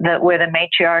where the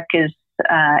matriarch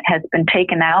has been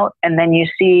taken out, and then you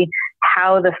see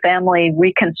how the family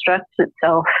reconstructs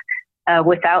itself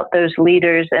without those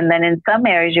leaders, and then in some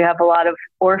areas you have a lot of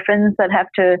orphans that have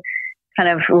to kind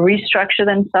of restructure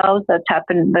themselves. That's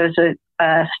happened. There's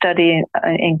a study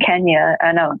in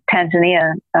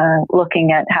Tanzania,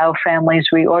 looking at how families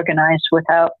reorganize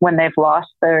when they've lost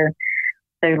their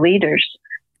leaders.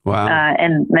 Wow.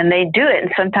 And they do it.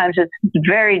 And sometimes it's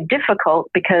very difficult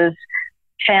because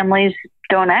families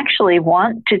don't actually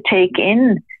want to take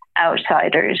in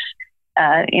outsiders.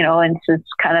 And so it's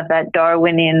kind of that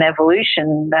Darwinian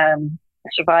evolution,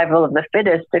 survival of the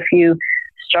fittest. If you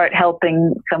start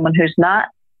helping someone who's not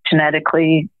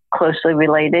genetically closely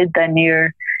related, then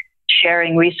you're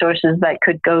sharing resources that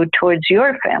could go towards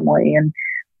your family. And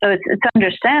so it's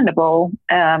understandable,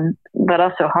 but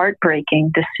also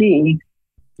heartbreaking to see.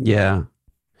 Yeah.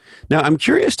 Now, I'm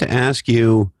curious to ask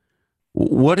you,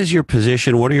 what is your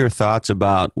position? What are your thoughts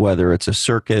about whether it's a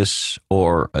circus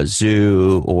or a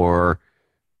zoo or,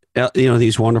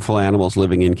 these wonderful animals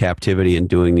living in captivity and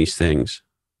doing these things?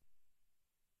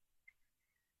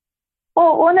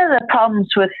 Well, one of the problems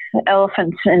with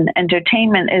elephants in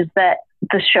entertainment is that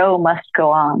the show must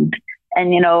go on.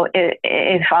 And,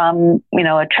 if I'm,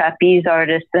 a trapeze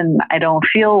artist and I don't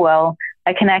feel well,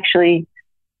 I can actually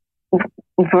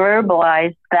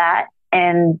verbalize that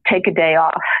and take a day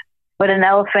off. But an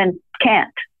elephant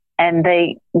can't. And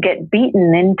they get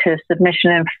beaten into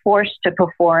submission and forced to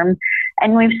perform.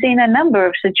 And we've seen a number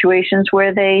of situations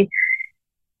where they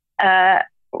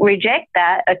reject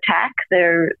that, attack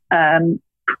their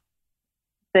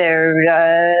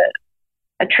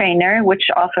a trainer, which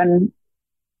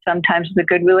sometimes is a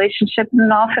good relationship,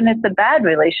 and often it's a bad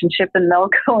relationship, and they'll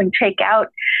go and take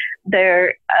out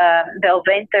they'll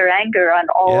vent their anger on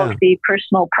all of the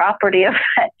personal property of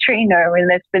that trainer. I mean,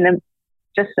 there's been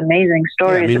just amazing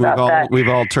stories about that. We've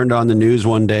all turned on the news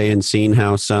one day and seen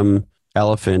how some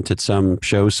elephant at some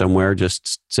show somewhere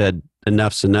just said,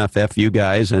 "Enough's enough, F you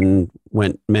guys," and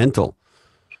went mental.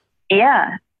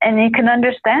 Yeah. And you can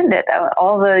understand it,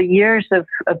 all the years of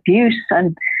abuse.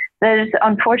 And there's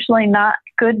unfortunately not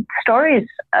good stories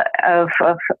of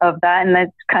that. And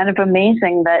it's kind of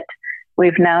amazing that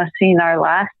we've now seen our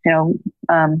last,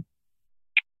 I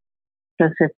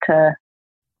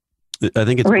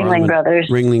think it's Ringling Brothers.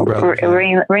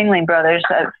 Ringling Brothers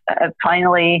have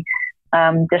finally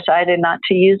decided not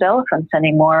to use elephants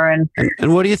anymore. And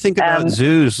what do you think about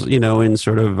zoos, in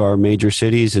sort of our major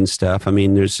cities and stuff? I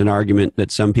mean, there's an argument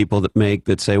that some people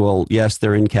that say, well, yes,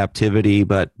 they're in captivity,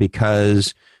 but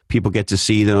because people get to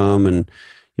see them and,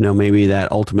 maybe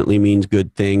that ultimately means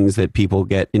good things, that people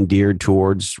get endeared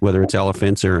towards, whether it's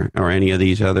elephants or any of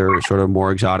these other sort of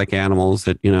more exotic animals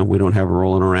that, we don't have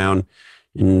rolling around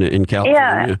in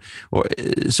California.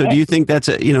 Yeah. So do you think that's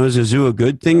is a zoo a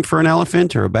good thing for an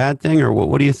elephant or a bad thing, or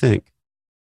what do you think?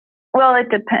 Well, it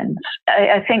depends.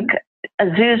 I think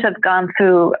zoos have gone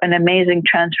through an amazing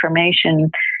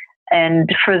transformation. And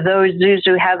for those zoos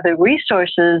who have the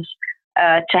resources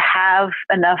to have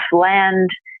enough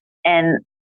land and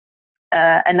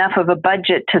enough of a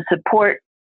budget to support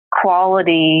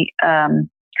quality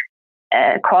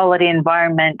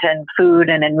environment and food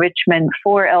and enrichment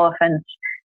for elephants,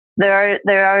 there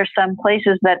are some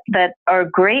places that are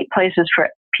great places for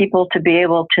people to be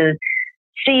able to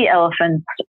see elephants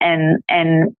and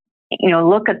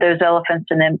look at those elephants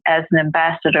as an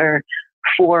ambassador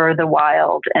for the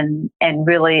wild and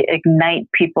really ignite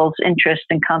people's interest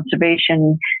in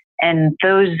conservation. And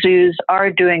those zoos are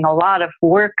doing a lot of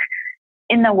work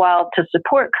in the wild to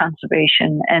support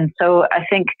conservation. And so I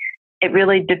think it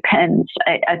really depends.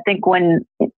 I think when,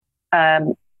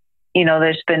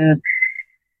 there's been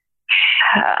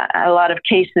a lot of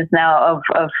cases now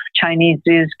of Chinese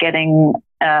zoos getting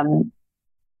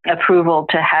approval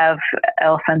to have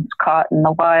elephants caught in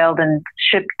the wild and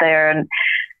shipped there. And,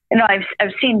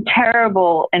 I've seen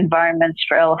terrible environments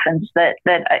for elephants that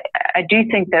I do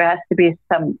think there has to be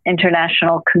some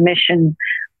international commission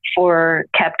for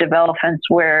captive elephants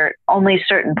where only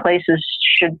certain places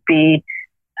should be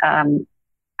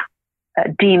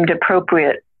deemed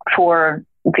appropriate for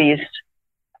these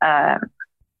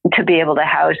to be able to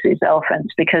house these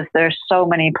elephants, because there's so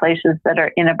many places that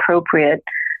are inappropriate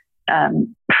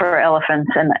for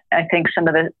elephants. And I think some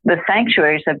of the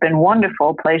sanctuaries have been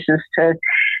wonderful places to,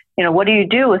 what do you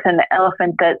do with an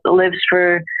elephant that lives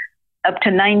for up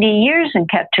to 90 years in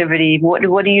captivity?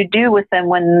 What do you do with them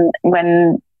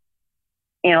when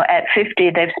at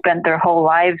 50 they've spent their whole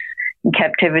lives in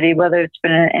captivity, whether it's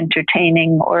been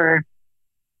entertaining or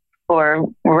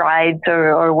rides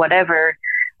or whatever?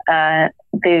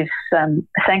 These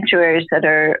sanctuaries that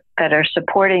are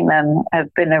supporting them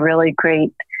have been a really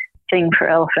great thing for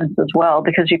elephants as well,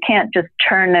 because you can't just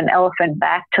turn an elephant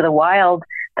back to the wild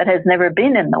that has never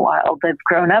been in the wild. They've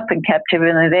grown up in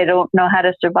captivity and they don't know how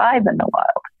to survive in the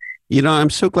wild. I'm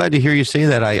so glad to hear you say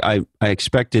that. I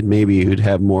expected maybe you'd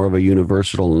have more of a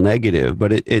universal negative,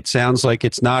 but it sounds like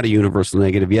it's not a universal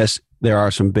negative. Yes, there are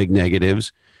some big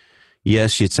negatives.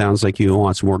 Yes, it sounds like you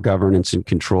want some more governance and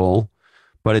control,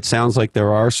 but it sounds like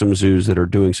there are some zoos that are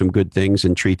doing some good things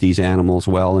and treat these animals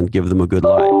well and give them a good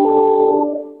life.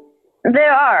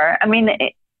 There are. I mean,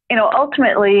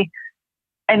 ultimately,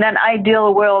 in an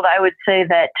ideal world, I would say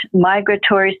that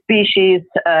migratory species,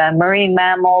 marine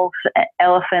mammals,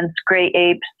 elephants, gray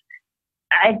apes,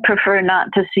 I'd prefer not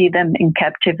to see them in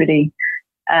captivity.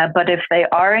 But if they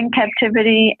are in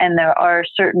captivity and there are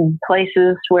certain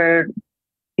places where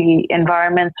the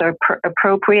environments are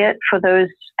appropriate for those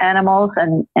animals,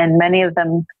 and many of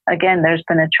them, again, there's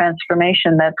been a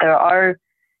transformation that there are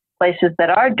places that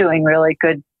are doing really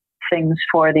good things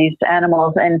for these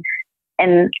animals,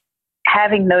 and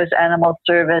having those animals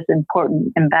serve as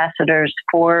important ambassadors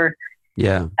for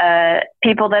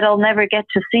people that'll never get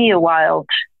to see a wild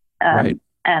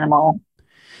animal.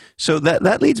 So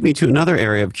that leads me to another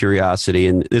area of curiosity,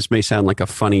 and this may sound like a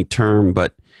funny term,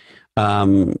 but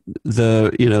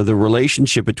the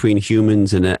relationship between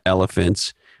humans and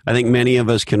elephants, I think many of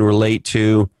us can relate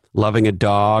to loving a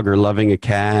dog or loving a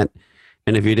cat.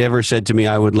 And if you'd ever said to me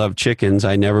I would love chickens,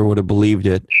 I never would have believed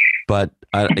it. But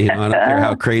I don't care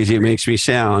how crazy it makes me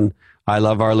sound. I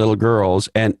love our little girls,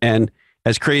 and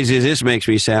as crazy as this makes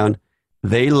me sound,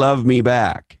 they love me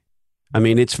back. I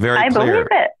mean, it's very clear. I believe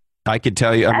it. I could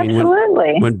tell you. I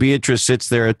Absolutely. mean, when Beatrice sits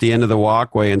there at the end of the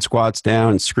walkway and squats down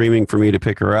and screaming for me to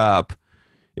pick her up,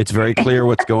 it's very clear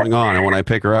what's going on. And when I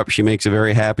pick her up, she makes a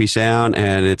very happy sound,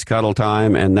 and it's cuddle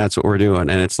time, and that's what we're doing.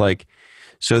 And it's like,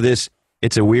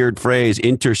 it's a weird phrase,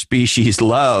 interspecies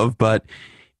love, but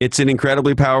it's an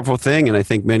incredibly powerful thing. And I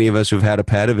think many of us who've had a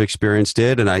pet have experienced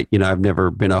it. And I've never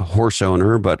been a horse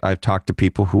owner, but I've talked to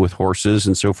people who with horses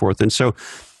and so forth. And so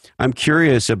I'm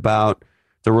curious about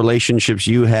the relationships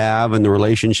you have and the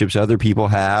relationships other people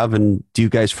have. And do you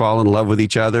guys fall in love with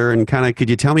each other? And kind of,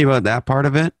 could you tell me about that part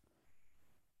of it?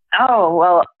 Oh,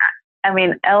 well, I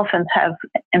mean, elephants have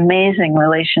amazing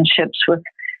relationships with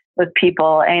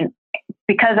people. And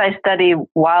because I study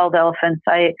wild elephants,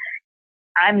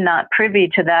 I'm not privy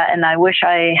to that. And I wish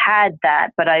I had that.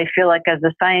 But I feel like as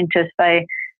a scientist, I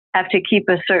have to keep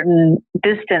a certain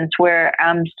distance where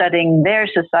I'm studying their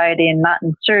society and not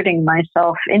inserting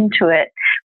myself into it.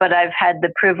 But I've had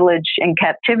the privilege in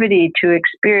captivity to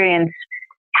experience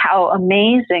how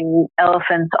amazing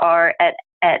elephants are at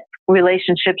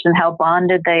relationships and how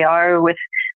bonded they are with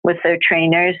their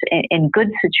trainers in good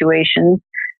situations,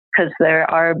 because there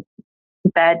are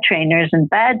bad trainers and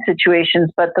bad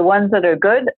situations, but the ones that are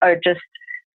good are just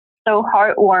so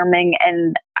heartwarming,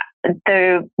 and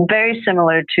they're very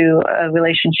similar to a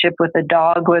relationship with a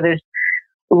dog where there's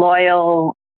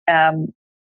loyal,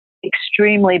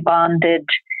 extremely bonded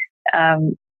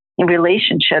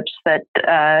relationships that,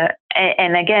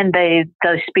 and again, they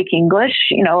speak English.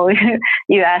 You know,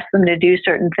 you ask them to do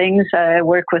certain things. I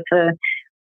work with the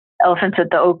elephants at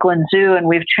the Oakland Zoo, and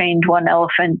we've trained one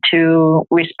elephant to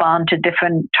respond to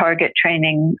different target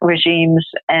training regimes.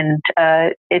 And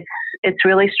it's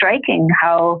really striking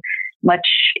how much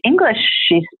English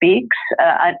she speaks,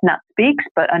 not speaks,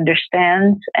 but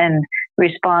understands and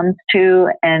responds to.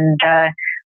 And,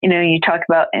 you talk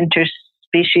about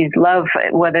interspecies love,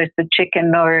 whether it's the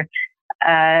chicken or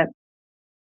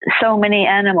so many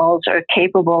animals are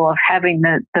capable of having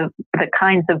the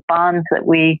kinds of bonds that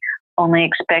we only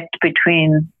expect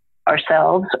between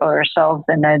ourselves or ourselves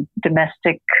and a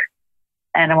domestic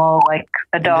animal like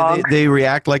a dog. They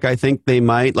react like I think they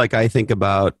might. Like I think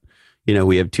about,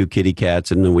 we have 2 kitty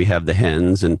cats and then we have the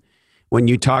hens. And when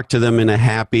you talk to them in a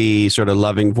happy, sort of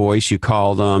loving voice, you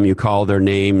call them, you call their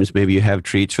names, maybe you have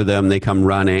treats for them, they come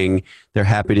running, they're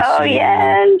happy to see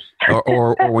you.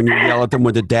 Or when you yell at them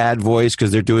with a dad voice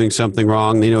because they're doing something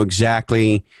wrong, they know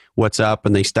exactly what's up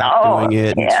and they stop doing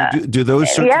it. Yeah. So do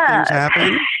those sorts of things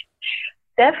happen?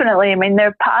 Definitely. I mean,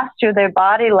 their posture, their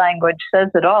body language says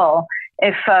it all.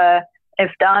 If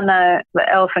Donna, the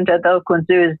elephant at the Oakland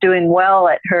Zoo, is doing well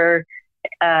at her,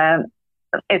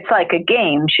 it's like a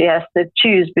game. She has to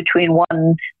choose between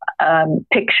one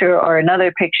picture or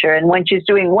another picture. And when she's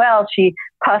doing well, she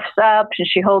puffs up and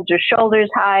she holds her shoulders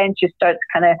high and she starts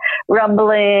kind of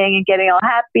rumbling and getting all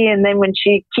happy. And then when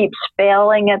she keeps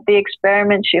failing at the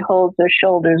experiment, she holds her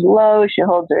shoulders low, she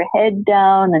holds her head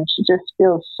down, and she just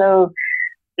feels so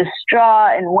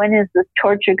distraught. And when is this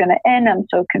torture going to end? I'm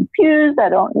so confused. I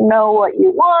don't know what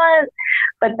you want.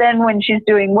 But then when she's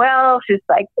doing well, she's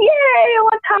like, yay, I'm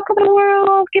on top of the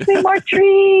world. Give me more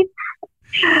treats.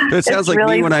 It sounds like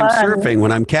really me when fun. I'm surfing,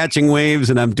 when I'm catching waves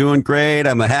and I'm doing great,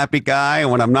 I'm a happy guy. And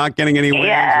when I'm not getting any waves,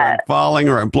 or I'm falling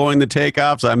or I'm blowing the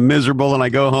takeoffs, I'm miserable and I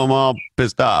go home all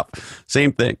pissed off.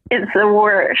 Same thing. It's the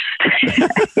worst.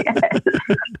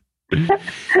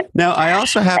 Now, I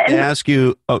also have to ask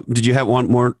you, did you have one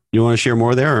more? You want to share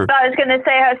more there? Or? I was going to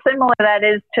say how similar that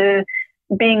is to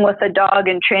being with a dog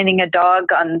and training a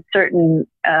dog on certain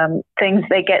things.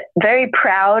 They get very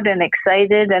proud and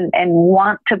excited and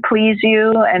want to please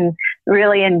you and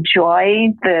really enjoy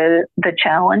the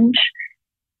challenge.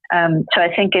 So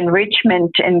I think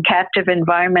enrichment in captive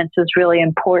environments is really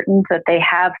important, that they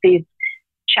have these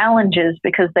challenges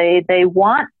because they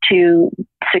want to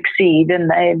succeed,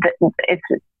 and it's,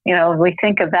 we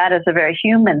think of that as a very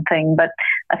human thing, but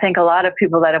I think a lot of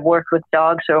people that have worked with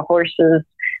dogs or horses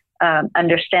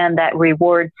understand that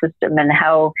reward system and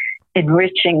how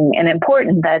enriching and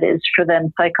important that is for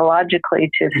them psychologically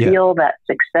to feel that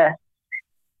success.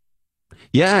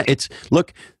 Yeah,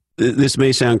 look, this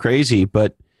may sound crazy,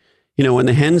 but when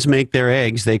the hens make their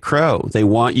eggs, they crow. They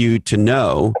want you to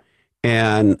know.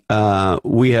 And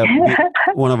we have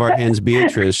one of our hens,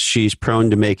 Beatrice. She's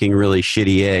prone to making really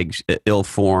shitty eggs,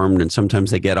 ill-formed, and sometimes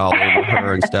they get all over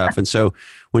her and stuff. And so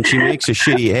when she makes a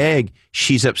shitty egg,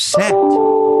 she's upset.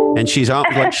 And she's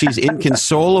like, she's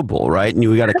inconsolable, right? And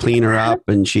we got to clean her up.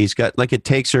 And she's got, like, it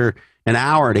takes her an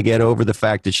hour to get over the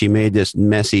fact that she made this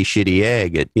messy, shitty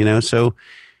egg. So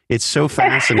it's so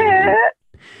fascinating.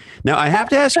 Now, I have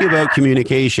to ask you about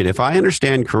communication. If I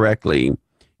understand correctly,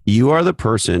 you are the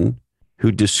person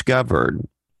who discovered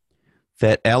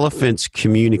that elephants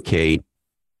communicate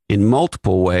in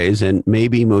multiple ways, and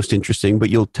maybe most interesting, but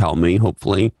you'll tell me,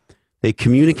 hopefully, they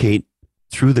communicate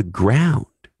through the ground,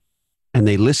 and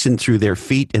they listen through their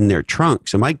feet and their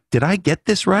trunks. Did I get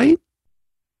this right?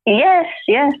 Yes.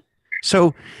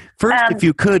 So first, if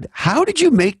you could, how did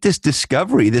you make this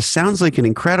discovery? This sounds like an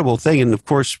incredible thing. And of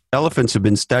course, elephants have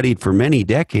been studied for many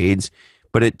decades,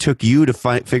 but it took you to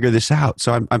figure this out.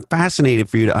 So I'm fascinated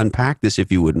for you to unpack this,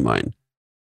 if you wouldn't mind.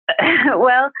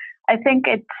 Well, I think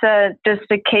it's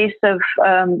just a case of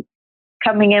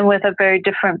coming in with a very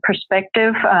different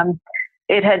perspective.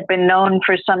 It had been known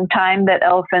for some time that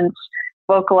elephants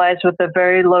vocalize with a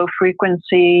very low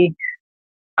frequency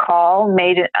call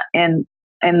made in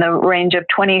the range of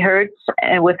 20 hertz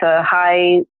and with a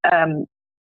high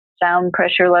sound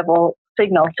pressure level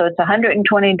signal. So it's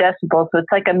 120 decibels. So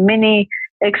it's like a mini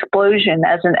explosion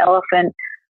as an elephant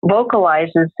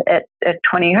vocalizes at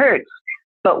 20 hertz.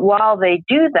 But while they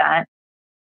do that,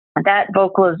 that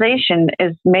vocalization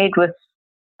is made with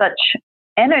such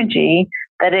energy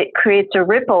that it creates a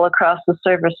ripple across the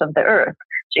surface of the earth.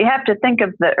 So you have to think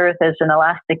of the earth as an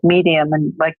elastic medium,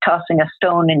 and like tossing a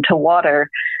stone into water.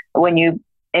 When you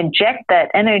inject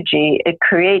that energy, it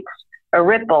creates a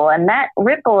ripple, and that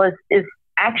ripple is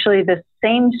actually the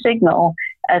same signal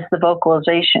as the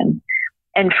vocalization.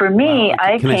 And for me,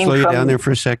 wow. Can I slow you down there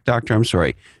for a sec, Doctor? I'm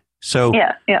sorry. So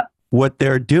yeah. What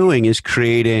they're doing is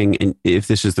creating, and if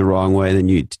this is the wrong way, then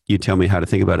you tell me how to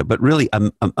think about it, but really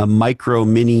a micro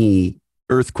mini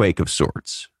earthquake of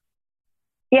sorts.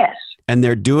 Yes. And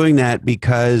they're doing that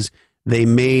because they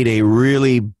made a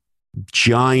really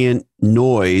giant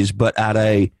noise, but at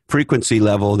a frequency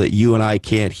level that you and I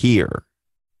can't hear.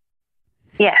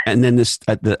 Yeah. And then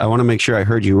I want to make sure I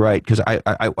heard you right, because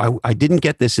I didn't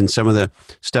get this in some of the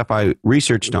stuff I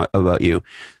researched about you.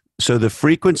 So the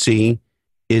frequency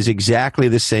is exactly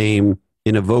the same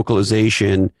in a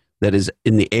vocalization that is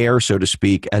in the air, so to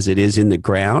speak, as it is in the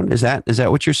ground. Is that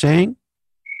what you're saying?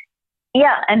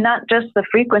 Yeah, and not just the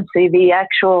frequency, the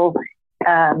actual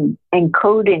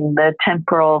encoding the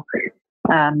temporal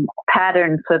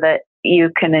pattern so that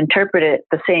you can interpret it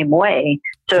the same way.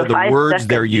 So the words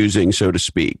they're using, so to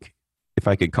speak, if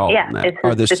I could call them that,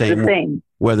 are the same,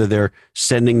 whether they're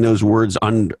sending those words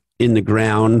in the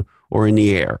ground or in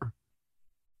the air.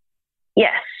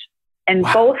 Yes, and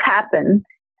both happen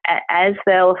as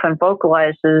the elephant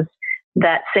vocalizes.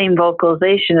 That same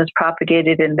vocalization is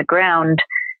propagated in the ground.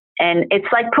 And it's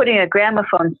like putting a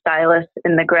gramophone stylus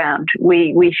in the ground.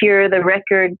 We hear the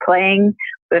record playing,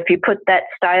 but if you put that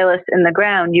stylus in the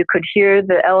ground, you could hear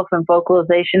the elephant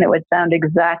vocalization. It would sound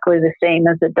exactly the same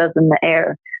as it does in the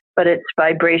air, but it's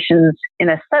vibrations in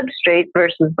a substrate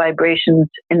versus vibrations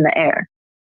in the air.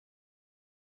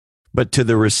 But to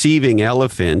the receiving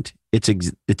elephant, it's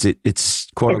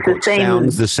quote unquote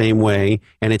sounds the same way,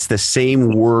 and it's the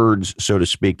same words, so to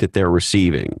speak, that they're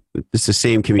receiving. It's the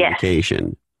same communication.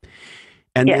 Yes.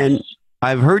 And then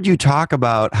I've heard you talk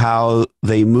about how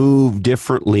they move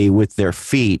differently with their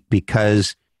feet,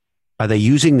 because are they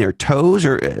using their toes,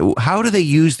 or how do they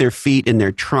use their feet and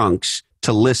their trunks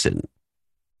to listen?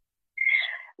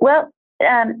 Well,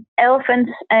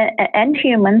 elephants and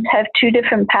humans have two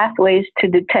different pathways to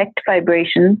detect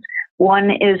vibrations.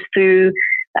 One is through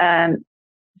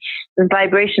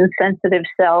vibration-sensitive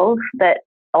cells that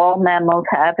all mammals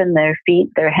have in their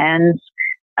feet, their hands.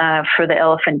 For the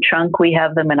elephant trunk, we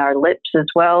have them in our lips as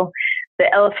well.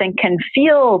 The elephant can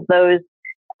feel those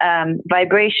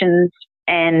vibrations,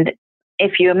 and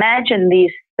if you imagine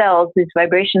these cells, these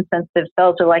vibration-sensitive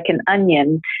cells are like an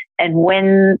onion, and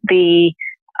when the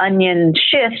onion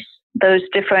shifts, those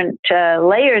different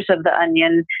layers of the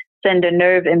onion send a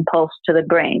nerve impulse to the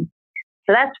brain.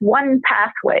 So that's one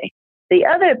pathway. The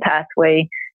other pathway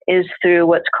is through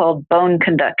what's called bone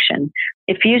conduction.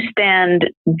 If you stand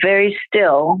very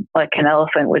still, like an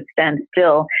elephant would stand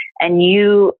still, and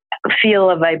you feel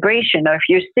a vibration, or if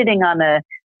you're sitting on a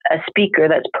speaker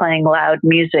that's playing loud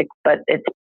music, but it's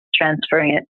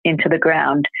transferring it into the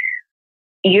ground,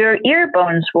 your ear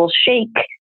bones will shake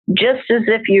just as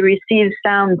if you receive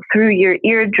sound through your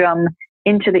eardrum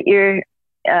into the ear,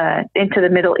 into the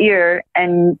middle ear,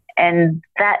 and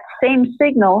that same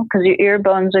signal, because your ear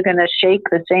bones are going to shake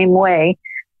the same way,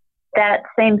 that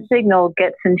same signal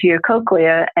gets into your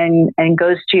cochlea and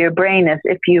goes to your brain as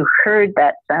if you heard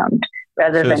that sound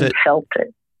rather than felt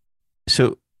it.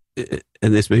 So,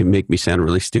 and this may make me sound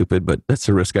really stupid, but that's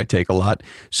a risk I take a lot.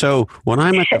 So when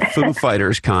I'm at the Foo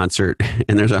Fighters concert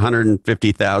and there's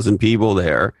 150,000 people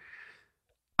there,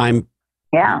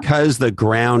 because the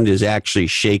ground is actually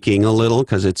shaking a little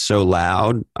because it's so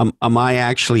loud, am I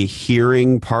actually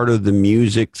hearing part of the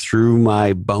music through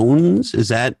my bones?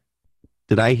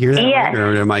 Did I hear that right,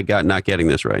 or am I not getting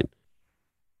this right?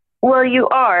 Well, you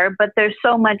are, but there's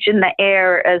so much in the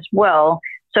air as well.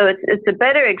 So it's a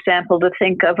better example to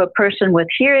think of a person with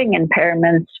hearing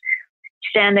impairments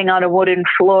standing on a wooden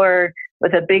floor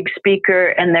with a big speaker,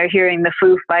 and they're hearing the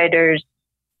Foo Fighters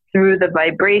through the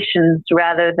vibrations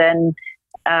rather than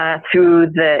through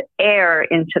the air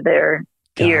into their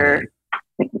ear.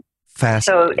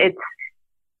 Fascinating.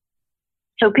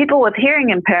 So people with hearing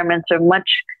impairments are much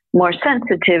more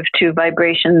sensitive to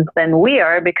vibrations than we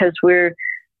are, because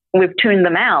we've tuned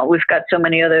them out. We've got so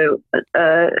many other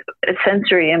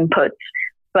sensory inputs.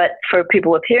 But for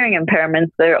people with hearing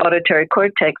impairments, their auditory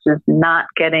cortex is not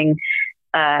getting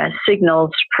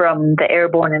signals from the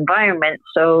airborne environment.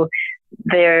 So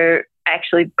they're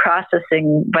actually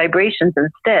processing vibrations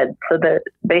instead. So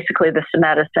basically the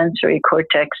somatosensory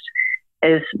cortex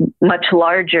is much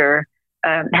larger,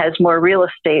 has more real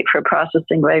estate for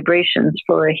processing vibrations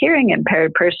for a hearing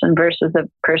impaired person versus a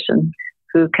person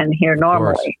who can hear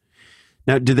normally.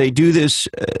 Now, do they do this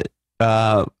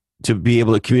to be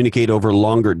able to communicate over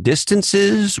longer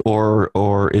distances,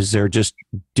 or is there just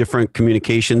different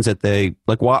communications that they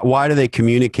like? Why do they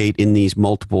communicate in these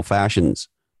multiple fashions?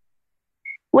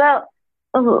 Well,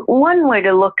 one way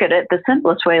to look at it, the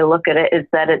simplest way to look at it, is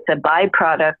that it's a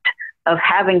byproduct of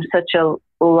having such a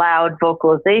loud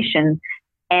vocalization.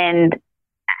 And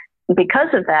because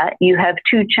of that, you have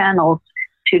two channels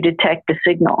to detect the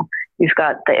signal. You've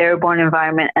got the airborne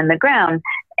environment and the ground.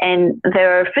 And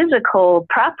there are physical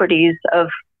properties of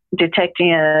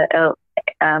detecting a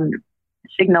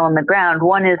signal on the ground.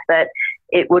 One is that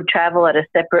it would travel at a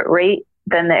separate rate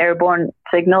than the airborne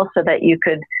signal, so that you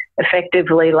could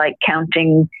effectively, like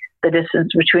counting the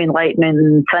distance between lightning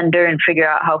and thunder, and figure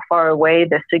out how far away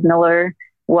the signaler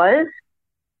was.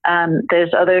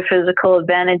 There's other physical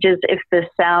advantages. If the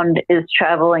sound is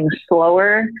traveling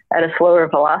slower, at a slower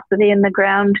velocity in the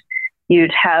ground,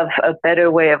 you'd have a better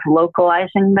way of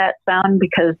localizing that sound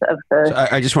because of the... So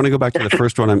I just want to go back to the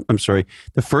first one. I'm sorry.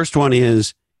 The first one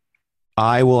is,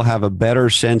 I will have a better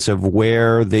sense of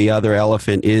where the other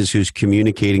elephant is who's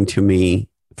communicating to me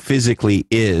physically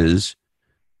is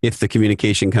if the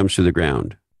communication comes through the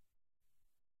ground.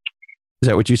 Is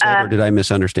that what you said, or did I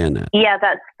misunderstand that? Yeah,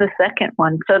 that's the second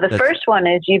one. So the first one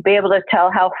is you'd be able to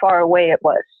tell how far away it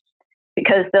was,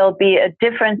 because there'll be a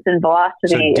difference in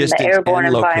velocity in the airborne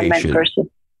environment versus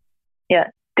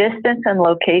distance and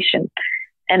location.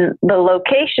 And the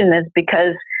location is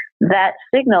because that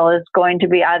signal is going to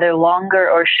be either longer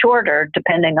or shorter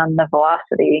depending on the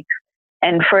velocity.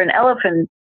 And for an elephant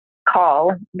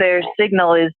call, their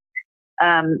signal is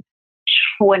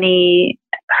 20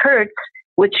 hertz,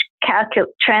 which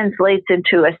translates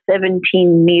into a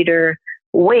 17-meter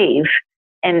wave.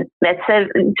 And that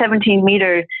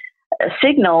 17-meter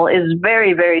signal is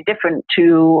very, very different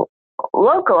to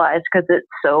localize because it's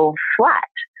so flat.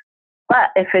 But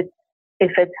if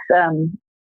it's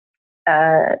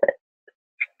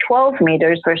 12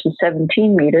 meters versus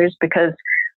 17 meters, because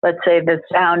let's say the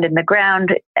sound in the ground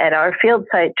at our field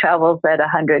site travels at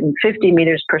 150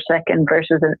 meters per second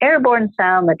versus an airborne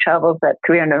sound that travels at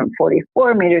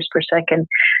 344 meters per second,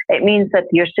 it means that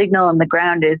your signal on the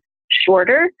ground is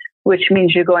shorter, which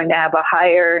means you're going to have a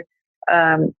higher,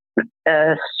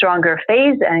 stronger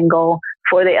phase angle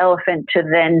for the elephant to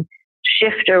then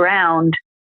shift around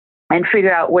and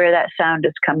figure out where that sound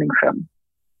is coming from.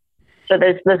 So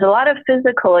there's a lot of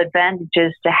physical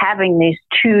advantages to having these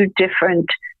two different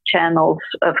channels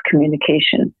of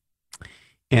communication.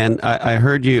 And I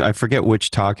heard you, I forget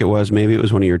which talk it was, maybe it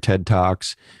was one of your TED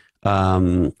Talks,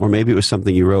 or maybe it was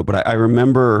something you wrote, but I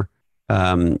remember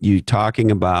you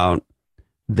talking about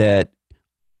that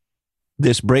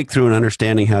this breakthrough in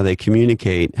understanding how they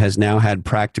communicate has now had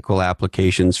practical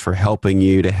applications for helping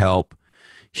you to help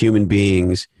human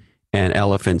beings and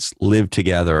elephants live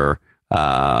together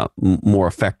more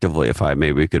effectively, if I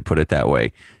maybe could put it that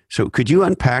way. So could you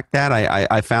unpack that?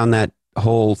 I found that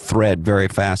whole thread very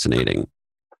fascinating.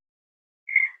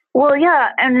 Well, yeah.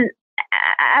 And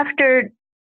after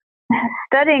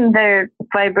studying their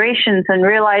vibrations and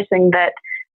realizing that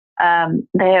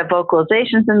they have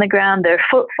vocalizations in the ground, their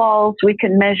footfalls we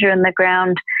can measure in the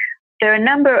ground, there are a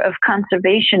number of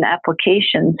conservation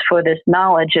applications for this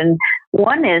knowledge. And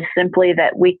one is simply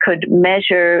that we could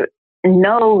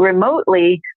know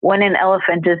remotely when an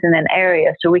elephant is in an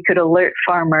area. So we could alert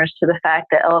farmers to the fact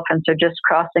that elephants are just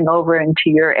crossing over into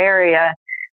your area.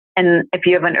 And if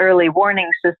you have an early warning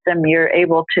system, you're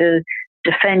able to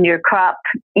defend your crop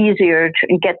easier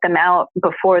to get them out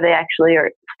before they actually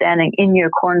are standing in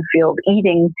your cornfield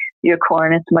eating your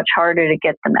corn. It's much harder to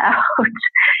get them out.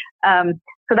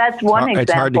 So that's one example.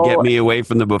 It's hard to get me away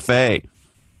from the buffet.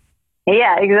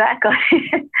 Yeah, exactly.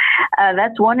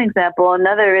 That's one example.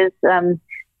 Another is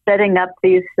setting up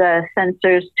these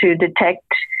sensors to detect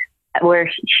where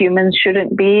humans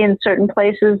shouldn't be in certain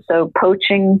places. So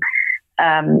poaching,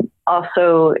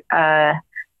 also,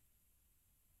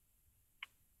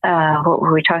 what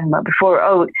were we talking about before?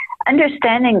 Oh,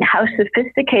 understanding how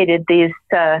sophisticated these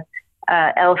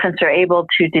elephants are able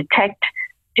to detect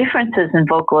differences in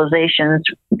vocalizations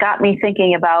got me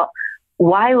thinking about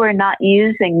why we're not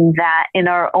using that in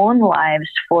our own lives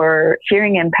for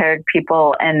hearing impaired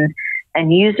people and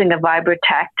using a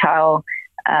vibrotactile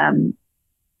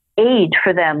aid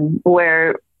for them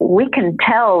where we can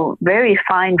tell very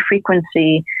fine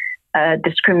frequency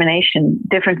discrimination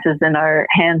differences in our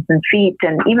hands and feet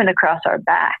and even across our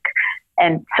back.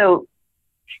 And so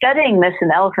studying this in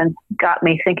elephants got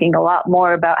me thinking a lot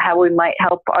more about how we might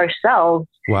help ourselves.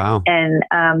 Wow. And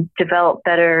develop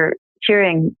better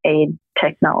hearing aid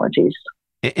technologies.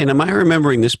 And am I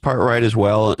remembering this part right as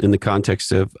well in the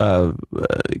context of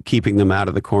keeping them out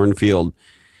of the cornfield,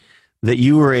 that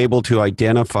you were able to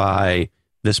identify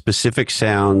the specific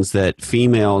sounds that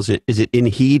females, is it in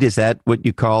heat? Is that what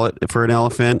you call it for an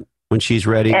elephant when she's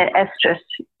ready? An estrus,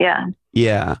 yeah.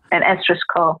 Yeah. An estrus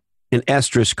call. An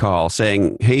estrus call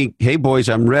saying, hey boys,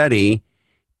 I'm ready.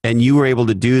 And you were able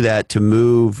to do that to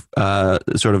move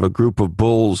sort of a group of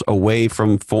bulls away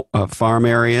from farm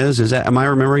areas. Am I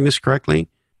remembering this correctly?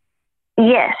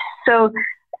 Yes. So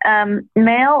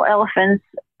male elephants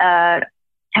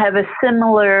have a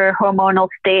similar hormonal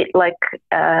state like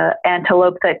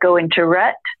antelope that go into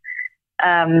rut.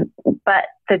 But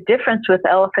the difference with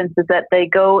elephants is that they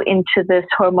go into this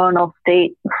hormonal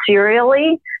state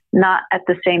serially, not at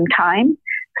the same time.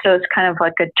 So it's kind of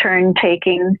like a turn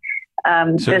taking.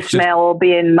 This male will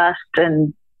be in must,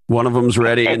 and one of them's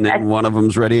ready, and then one of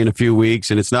them's ready in a few weeks,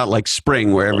 and it's not like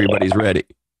spring where everybody's ready.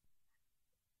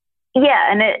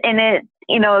 Yeah, and it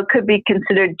it could be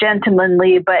considered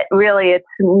gentlemanly, but really, it's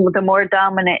the more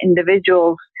dominant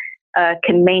individuals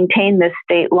can maintain this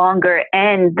state longer,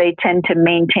 and they tend to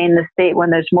maintain the state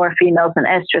when there's more females in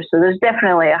estrus. So there's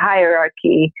definitely a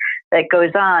hierarchy that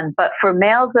goes on. But for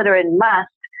males that are in must,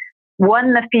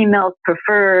 the females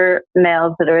prefer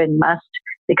males that are in must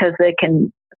because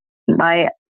my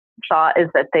thought is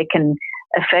that they can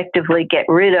effectively get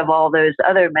rid of all those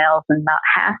other males and not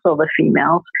hassle the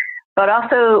females. But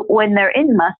also when they're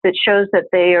in must, it shows that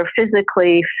they are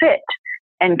physically fit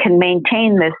and can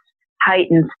maintain this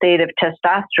heightened state of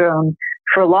testosterone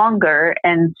for longer.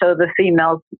 And so the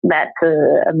females, that's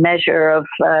a measure of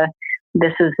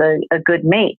this is a good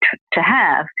mate to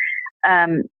have.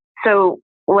 So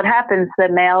what happens, the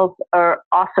males are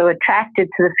also attracted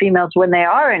to the females when they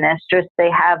are in estrus. They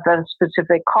have a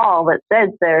specific call that says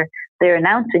they're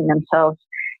announcing themselves.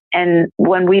 And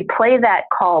when we play that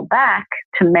call back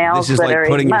to males that are in must. This is like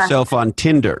putting yourself on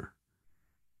Tinder.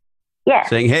 Yes.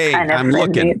 Saying, hey, I'm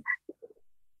looking.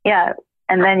 Yeah.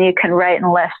 And then you can right and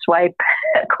left swipe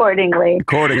accordingly.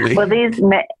 Well, these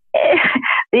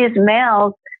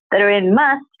males that are in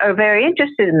must are very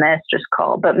interested in the estrus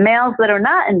call, but males that are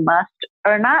not in must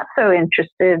are not so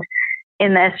interested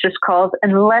in the estrus calls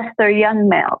unless they're young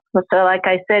males. So like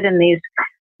I said, in these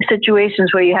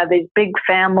situations where you have these big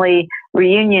family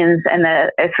reunions and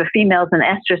if a female's in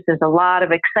estrus, there's a lot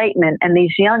of excitement. And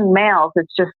these young males,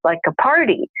 it's just like a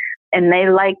party. And they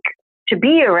like to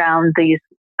be around these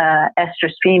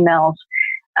estrus females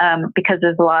because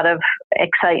there's a lot of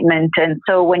excitement. And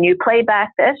so when you play back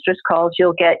the estrus calls,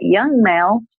 you'll get young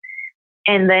males,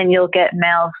 and then you'll get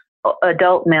males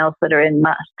adult males that are in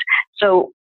must.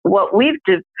 So what we've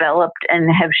developed and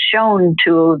have shown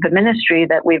to the ministry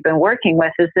that we've been working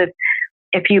with is that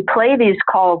if you play these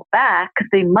calls back,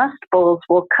 the must bulls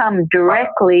will come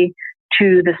directly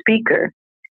to the speaker.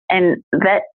 And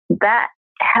that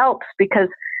helps because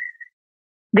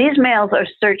these males are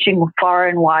searching far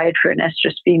and wide for an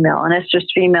estrus female. An estrus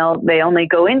female, they only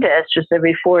go into estrus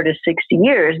every 4 to 60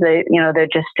 years. Their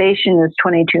gestation is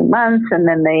 22 months, and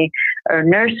then they are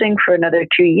nursing for another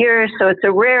 2 years. So it's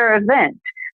a rare event.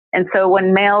 And so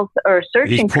when males are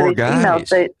searching for these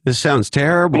females, this sounds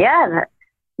terrible. Yeah,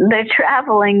 they're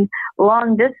traveling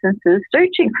long distances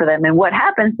searching for them. And what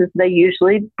happens is they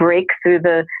usually break through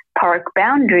the park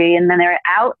boundary, and then they're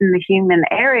out in the human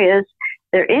areas.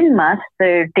 They're in must,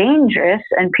 they're dangerous,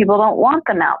 and people don't want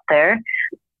them out there.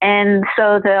 And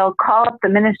so they'll call up the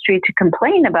ministry to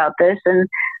complain about this. And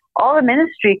all the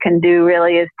ministry can do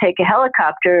really is take a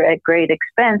helicopter at great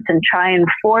expense and try and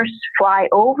fly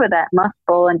over that musk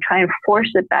bull and try and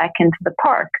force it back into the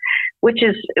park, which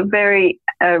is very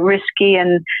risky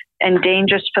and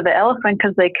dangerous for the elephant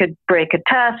because they could break a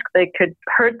tusk, they could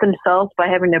hurt themselves by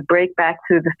having to break back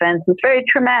through the fence. It's very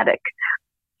traumatic.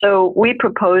 So we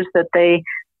propose that they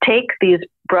take these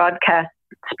broadcast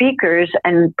speakers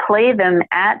and play them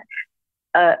at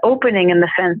opening in the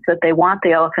fence that they want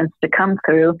the elephants to come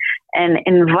through and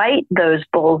invite those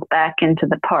bulls back into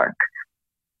the park.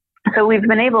 So we've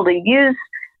been able to use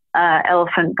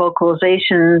elephant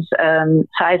vocalizations,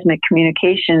 seismic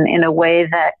communication in a way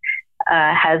that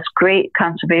has great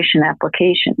conservation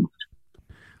applications.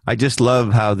 I just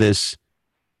love how this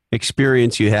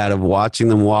experience you had of watching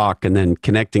them walk and then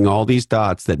connecting all these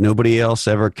dots that nobody else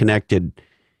ever connected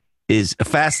is a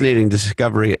fascinating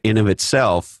discovery in of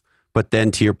itself. But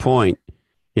then to your point,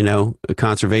 a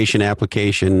conservation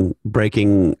application,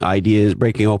 breaking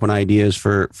open ideas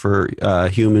for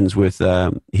humans with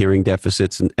hearing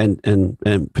deficits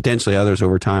and potentially others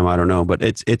over time. I don't know, but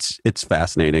it's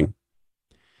fascinating.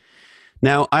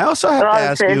 Now, I also have to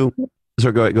ask you.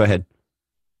 So go ahead.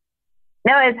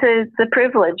 No, it's a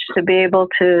privilege to be able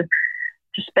to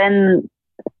spend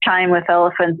time with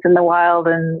elephants in the wild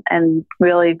and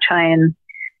really try and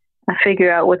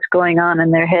figure out what's going on in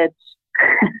their heads.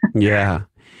 Yeah.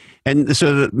 And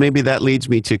so maybe that leads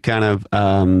me to kind of,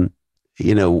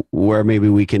 where maybe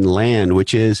we can land,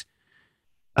 which is,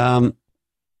 how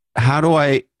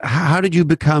did you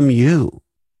become you?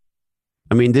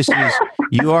 I mean,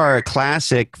 you are a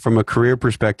classic from a career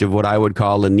perspective, what I would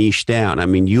call a niche down. I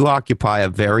mean, you occupy a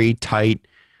very tight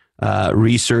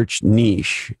research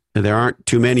niche. There aren't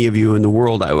too many of you in the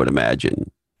world, I would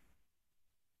imagine.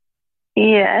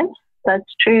 Yes,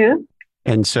 that's true.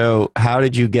 And so how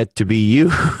did you get to be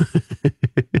you?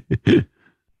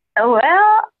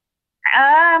 Well,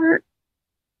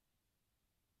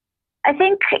 I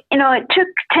think, it took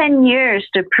 10 years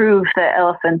to prove that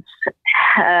elephants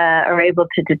are able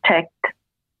to detect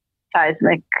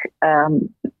the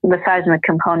seismic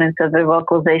components of their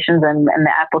vocalizations and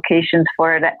the applications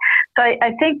for it. So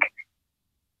I think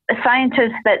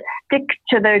scientists that stick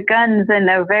to their guns and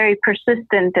are very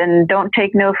persistent and don't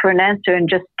take no for an answer and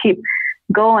just keep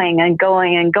going and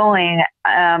going and going.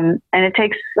 And it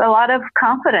takes a lot of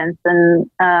confidence and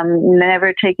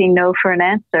never taking no for an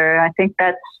answer. I think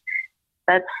that's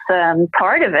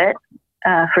part of it,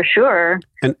 for sure.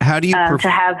 And how do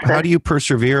you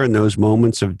persevere in those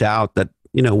moments of doubt that,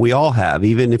 we all have,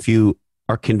 even if you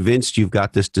are convinced you've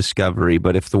got this discovery,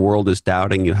 but if the world is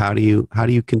doubting you, how do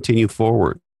you continue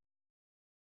forward?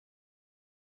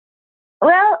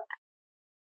 Well,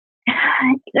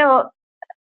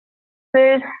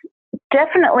 there's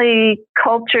definitely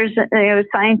cultures,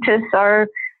 scientists are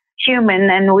human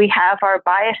and we have our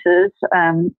biases,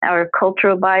 our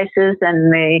cultural biases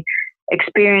and the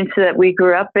experience that we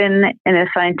grew up in a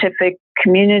scientific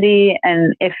community.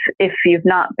 And if you've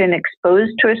not been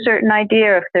exposed to a certain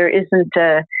idea, or if there isn't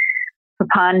a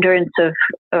preponderance of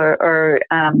or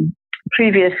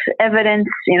previous evidence,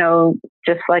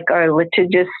 just like our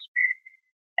litigious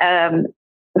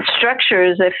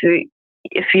structures,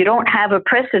 if you don't have a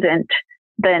precedent,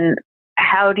 then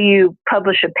how do you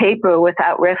publish a paper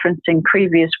without referencing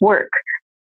previous work?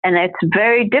 And it's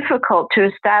very difficult to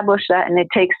establish that, and it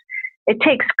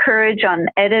takes courage on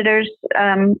editors'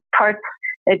 parts.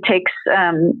 It takes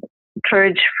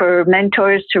courage for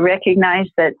mentors to recognize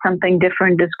that something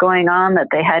different is going on that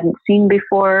they hadn't seen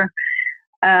before,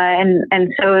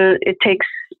 and so it takes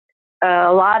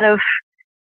a lot of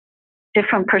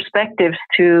different perspectives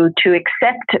to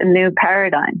accept a new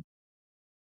paradigm.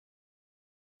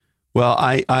 Well,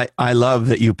 I love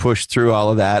that you pushed through all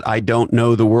of that. I don't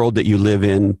know the world that you live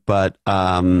in, but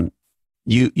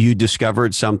you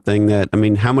discovered something that, I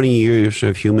mean, how many years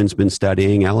have humans been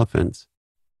studying elephants?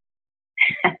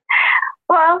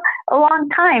 Well, a long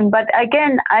time. But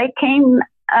again, I came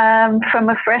from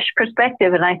a fresh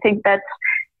perspective, and I think that's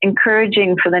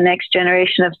encouraging for the next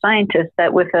generation of scientists,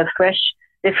 that with a fresh,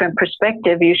 different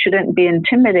perspective, you shouldn't be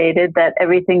intimidated that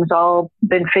everything's all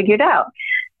been figured out.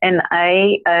 And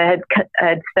I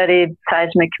had studied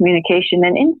seismic communication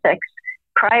in insects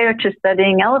prior to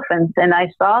studying elephants, and I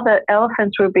saw that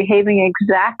elephants were behaving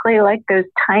exactly like those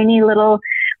tiny little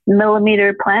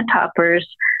millimeter plant hoppers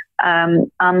on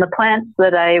the plants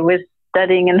that I was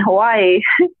studying in Hawaii,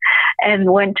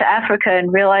 and went to Africa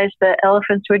and realized that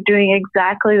elephants were doing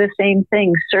exactly the same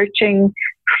thing: searching,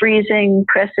 freezing,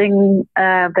 pressing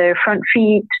their front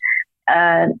feet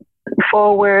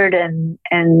forward,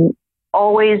 and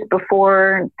always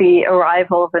before the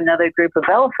arrival of another group of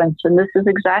elephants. And this is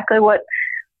exactly what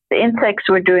the insects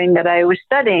were doing that I was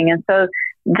studying. And so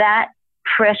that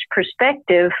fresh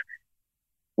perspective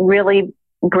really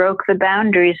broke the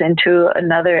boundaries into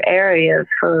another area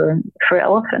for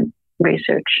elephant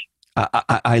research.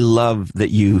 I love that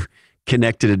you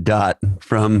connected a dot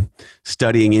from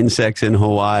studying insects in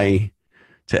Hawaii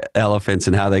to elephants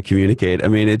and how they communicate. I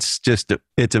mean, it's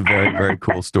a very, very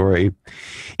cool story.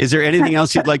 Is there anything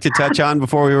else you'd like to touch on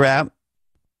before we wrap?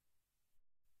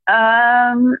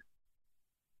 I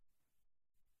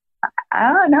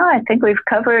don't know. I think we've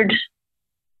covered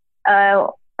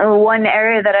one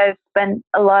area that I've spent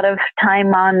a lot of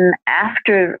time on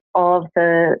after all of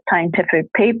the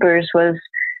scientific papers was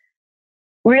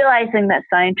realizing that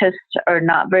scientists are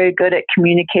not very good at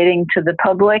communicating to the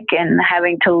public, and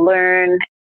having to learn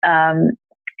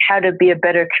how to be a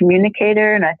better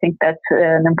communicator. And I think that's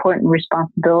an important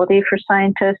responsibility for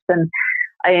scientists. And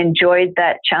I enjoyed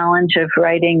that challenge of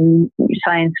writing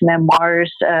science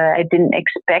memoirs. I didn't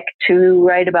expect to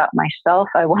write about myself.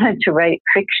 I wanted to write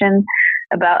fiction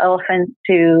about elephants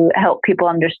to help people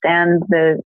understand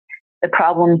the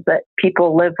problems that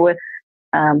people live with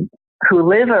who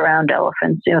live around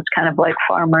elephants. You know, it's kind of like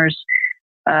farmers,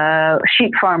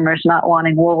 sheep farmers not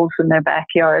wanting wolves in their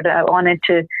backyard. I wanted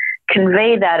to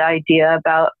convey that idea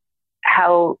about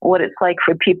what it's like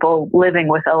for people living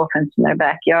with elephants in their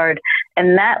backyard.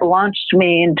 And that launched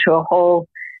me into a whole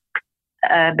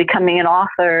becoming an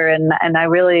author. And I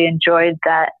really enjoyed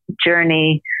that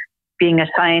journey, being a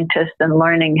scientist and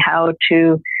learning how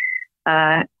to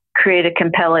create a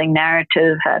compelling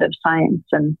narrative out of science.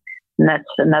 And that's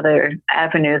another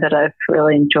avenue that I've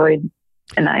really enjoyed.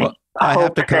 And I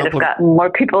hope that I've gotten more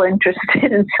people interested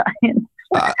in science.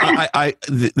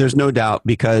 There's no doubt,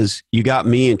 because you got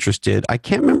me interested. I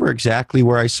can't remember exactly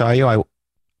where I saw you.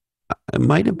 It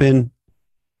might have been,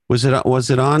 was it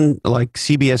on like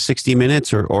CBS 60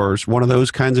 Minutes or one of those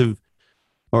kinds of,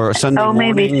 or a Sunday morning?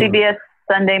 Oh, maybe CBS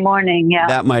Sunday Morning. Yeah.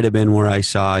 That might have been where I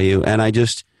saw you. And I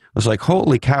was like,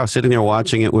 holy cow, sitting there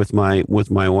watching it with my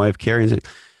wife, Carrie, and said,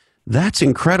 that's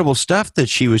incredible stuff that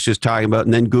she was just talking about.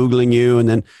 And then Googling you, and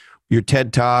then your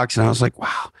TED Talks. And I was like,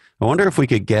 wow, I wonder if we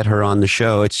could get her on the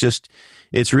show.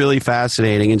 It's really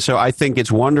fascinating. And so I think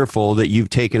it's wonderful that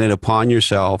you've taken it upon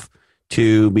yourself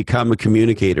to become a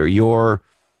communicator.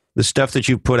 The stuff that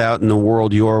you've put out in the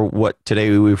world, what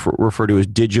today we refer to as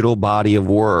digital body of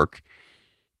work,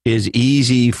 is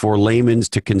easy for laymen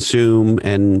to consume,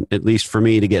 and at least for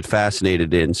me to get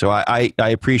fascinated in. So I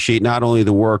appreciate not only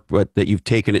the work, but that you've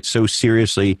taken it so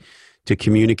seriously to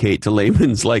communicate to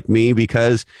laymen like me,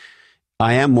 because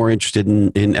I am more interested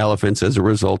in elephants as a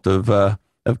result of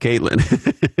Caitlin.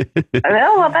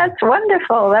 Oh, well, that's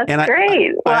wonderful. That's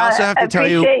great. I also have to tell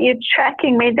you, appreciate you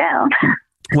tracking me down.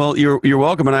 Well, you're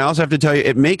welcome. And I also have to tell you,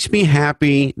 it makes me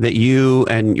happy that you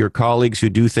and your colleagues who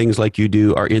do things like you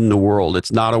do are in the world.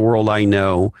 It's not a world I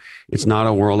know. It's not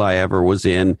a world I ever was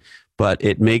in. But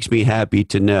it makes me happy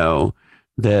to know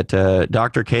that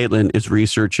Dr. Caitlin is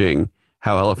researching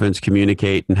how elephants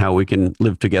communicate and how we can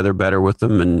live together better with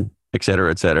them, and et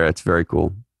cetera, et cetera. It's very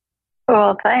cool.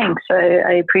 Well, thanks.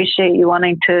 I appreciate you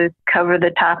wanting to cover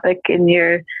the topic in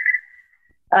your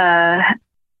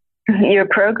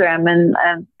program, and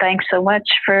thanks so much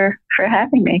for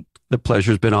having me. The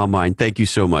pleasure's been all mine. Thank you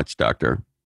so much, Doctor.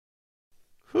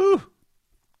 Whew.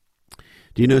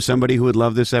 Do you know somebody who would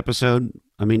love this episode?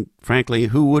 I mean, frankly,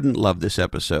 who wouldn't love this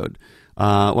episode?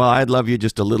 Well, I'd love you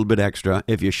just a little bit extra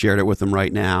if you shared it with them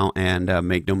right now. And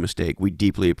make no mistake, we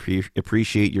deeply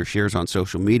appreciate your shares on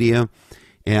social media,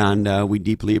 and we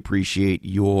deeply appreciate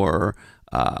your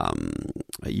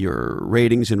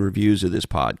ratings and reviews of this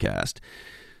podcast.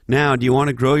 Now, do you want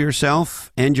to grow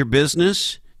yourself and your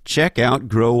business? Check out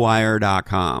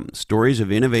growwire.com. Stories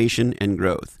of innovation and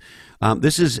growth.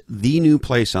 This is the new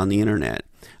place on the internet.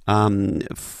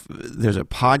 There's a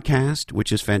podcast,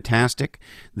 which is fantastic.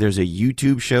 There's a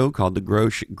YouTube show called The Grow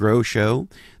Show.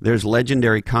 There's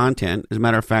legendary content. As a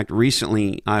matter of fact,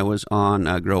 recently I was on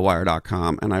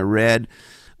growwire.com and I read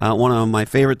one of my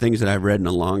favorite things that I've read in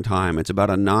a long time. It's about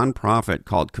a nonprofit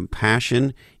called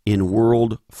Compassion in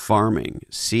World Farming,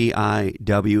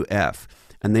 CIWF.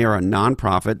 And they are a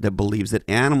nonprofit that believes that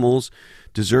animals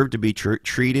deserve to be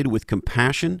treated with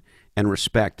compassion and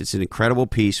respect. It's an incredible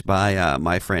piece by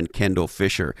my friend Kendall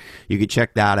Fisher. You can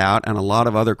check that out and a lot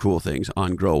of other cool things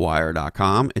on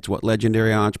growwire.com. It's what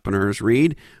legendary entrepreneurs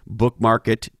read. Bookmark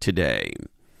it today.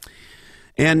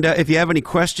 And if you have any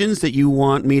questions that you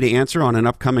want me to answer on an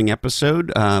upcoming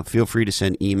episode, feel free to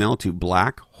send email to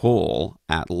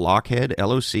blackhole@lochhead,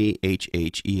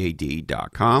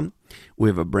 LOCHHEAD.com. We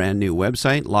have a brand new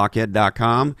website,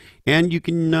 lochhead.com, and you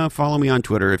can follow me on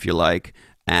Twitter if you like,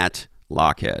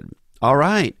 @Lochhead. All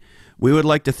right. We would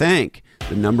like to thank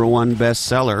the #1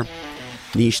 bestseller,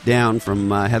 Niche Down, from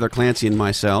Heather Clancy and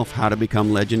myself, How to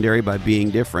Become Legendary by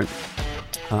Being Different.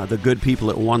 The good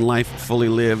people at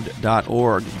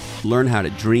onelifefullylived.org. Learn how to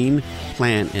dream,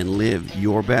 plan, and live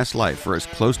your best life for as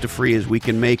close to free as we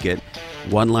can make it.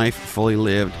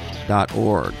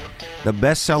 onelifefullylived.org. The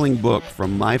best-selling book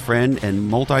from my friend and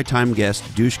multi-time guest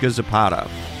Dushka Zapata,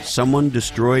 Someone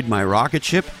Destroyed My Rocket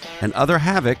Ship and Other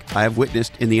Havoc I Have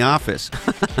Witnessed in the Office.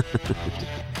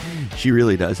 She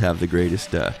really does have the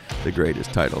greatest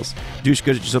titles.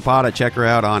 Dushka Zapata, check her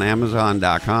out on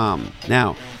Amazon.com.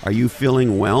 Now, are you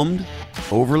feeling whelmed?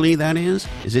 Overly, that is?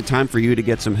 Is it time for you to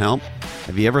get some help?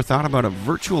 Have you ever thought about a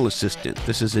virtual assistant?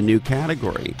 This is a new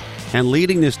category. And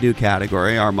leading this new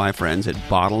category are my friends at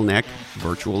Bottleneck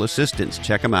Virtual Assistants.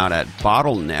 Check them out at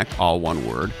bottleneck, all one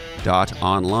word,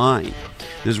 .online.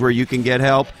 This is where you can get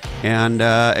help and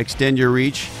extend your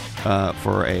reach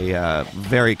for a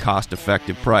very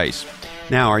cost-effective price.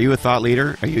 Now, are you a thought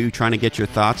leader? Are you trying to get your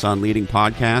thoughts on leading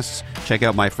podcasts? Check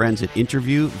out my friends at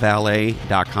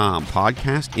interviewvalet.com,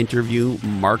 podcast interview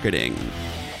marketing.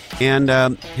 And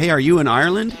hey, are you in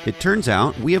Ireland? It turns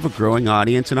out we have a growing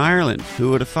audience in Ireland. Who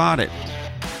would have thought it?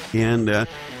 And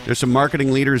there's some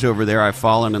marketing leaders over there I've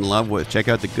fallen in love with. Check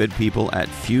out the good people at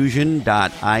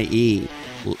fusion.ie.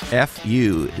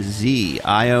 fuzion.ie.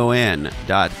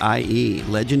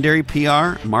 Legendary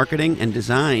PR, marketing, and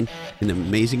design in the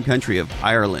amazing country of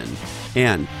Ireland.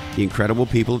 And the incredible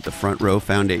people at the Front Row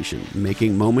Foundation,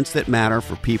 making moments that matter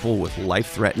for people with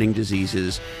life-threatening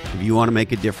diseases. If you want to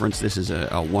make a difference, this is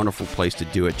a wonderful place to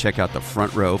do it. Check out the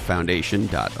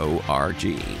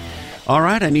frontrowfoundation.org. All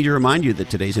right, I need to remind you that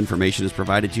today's information is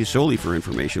provided to you solely for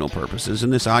informational purposes,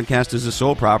 and this oddcast is the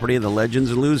sole property of the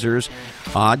Legends and Losers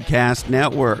Oddcast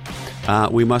Network.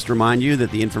 We must remind you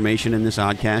that the information in this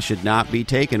oddcast should not be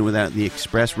taken without the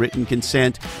express written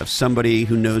consent of somebody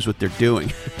who knows what they're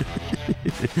doing.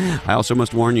 I also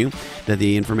must warn you that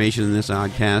the information in this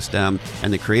oddcast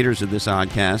and the creators of this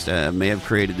oddcast may have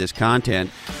created this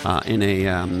content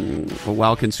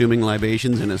while consuming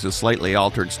libations and as a slightly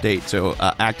altered state, so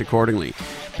act accordingly.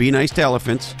 Be nice to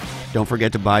elephants. Don't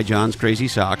forget to buy John's Crazy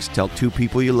Socks. Tell 2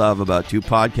 people you love about 2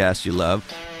 podcasts you love.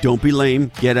 Don't be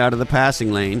lame. Get out of the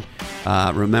passing lane.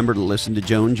 Remember to listen to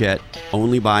Joan Jett.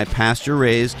 Only buy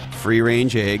pasture-raised,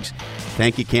 free-range eggs.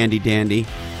 Thank you, Candy Dandy.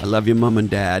 I love you, Mom and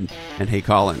Dad. And hey,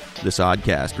 Colin, this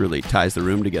oddcast really ties the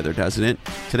room together, doesn't it?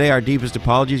 Today, our deepest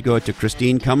apologies go out to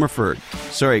Christine Comerford.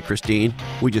 Sorry, Christine.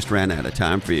 We just ran out of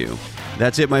time for you.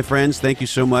 That's it, my friends. Thank you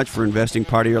so much for investing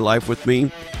part of your life with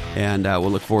me. And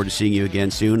we'll look forward to seeing you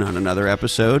again soon on another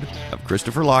episode of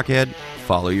Christopher Lochhead,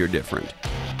 Follow Your Different.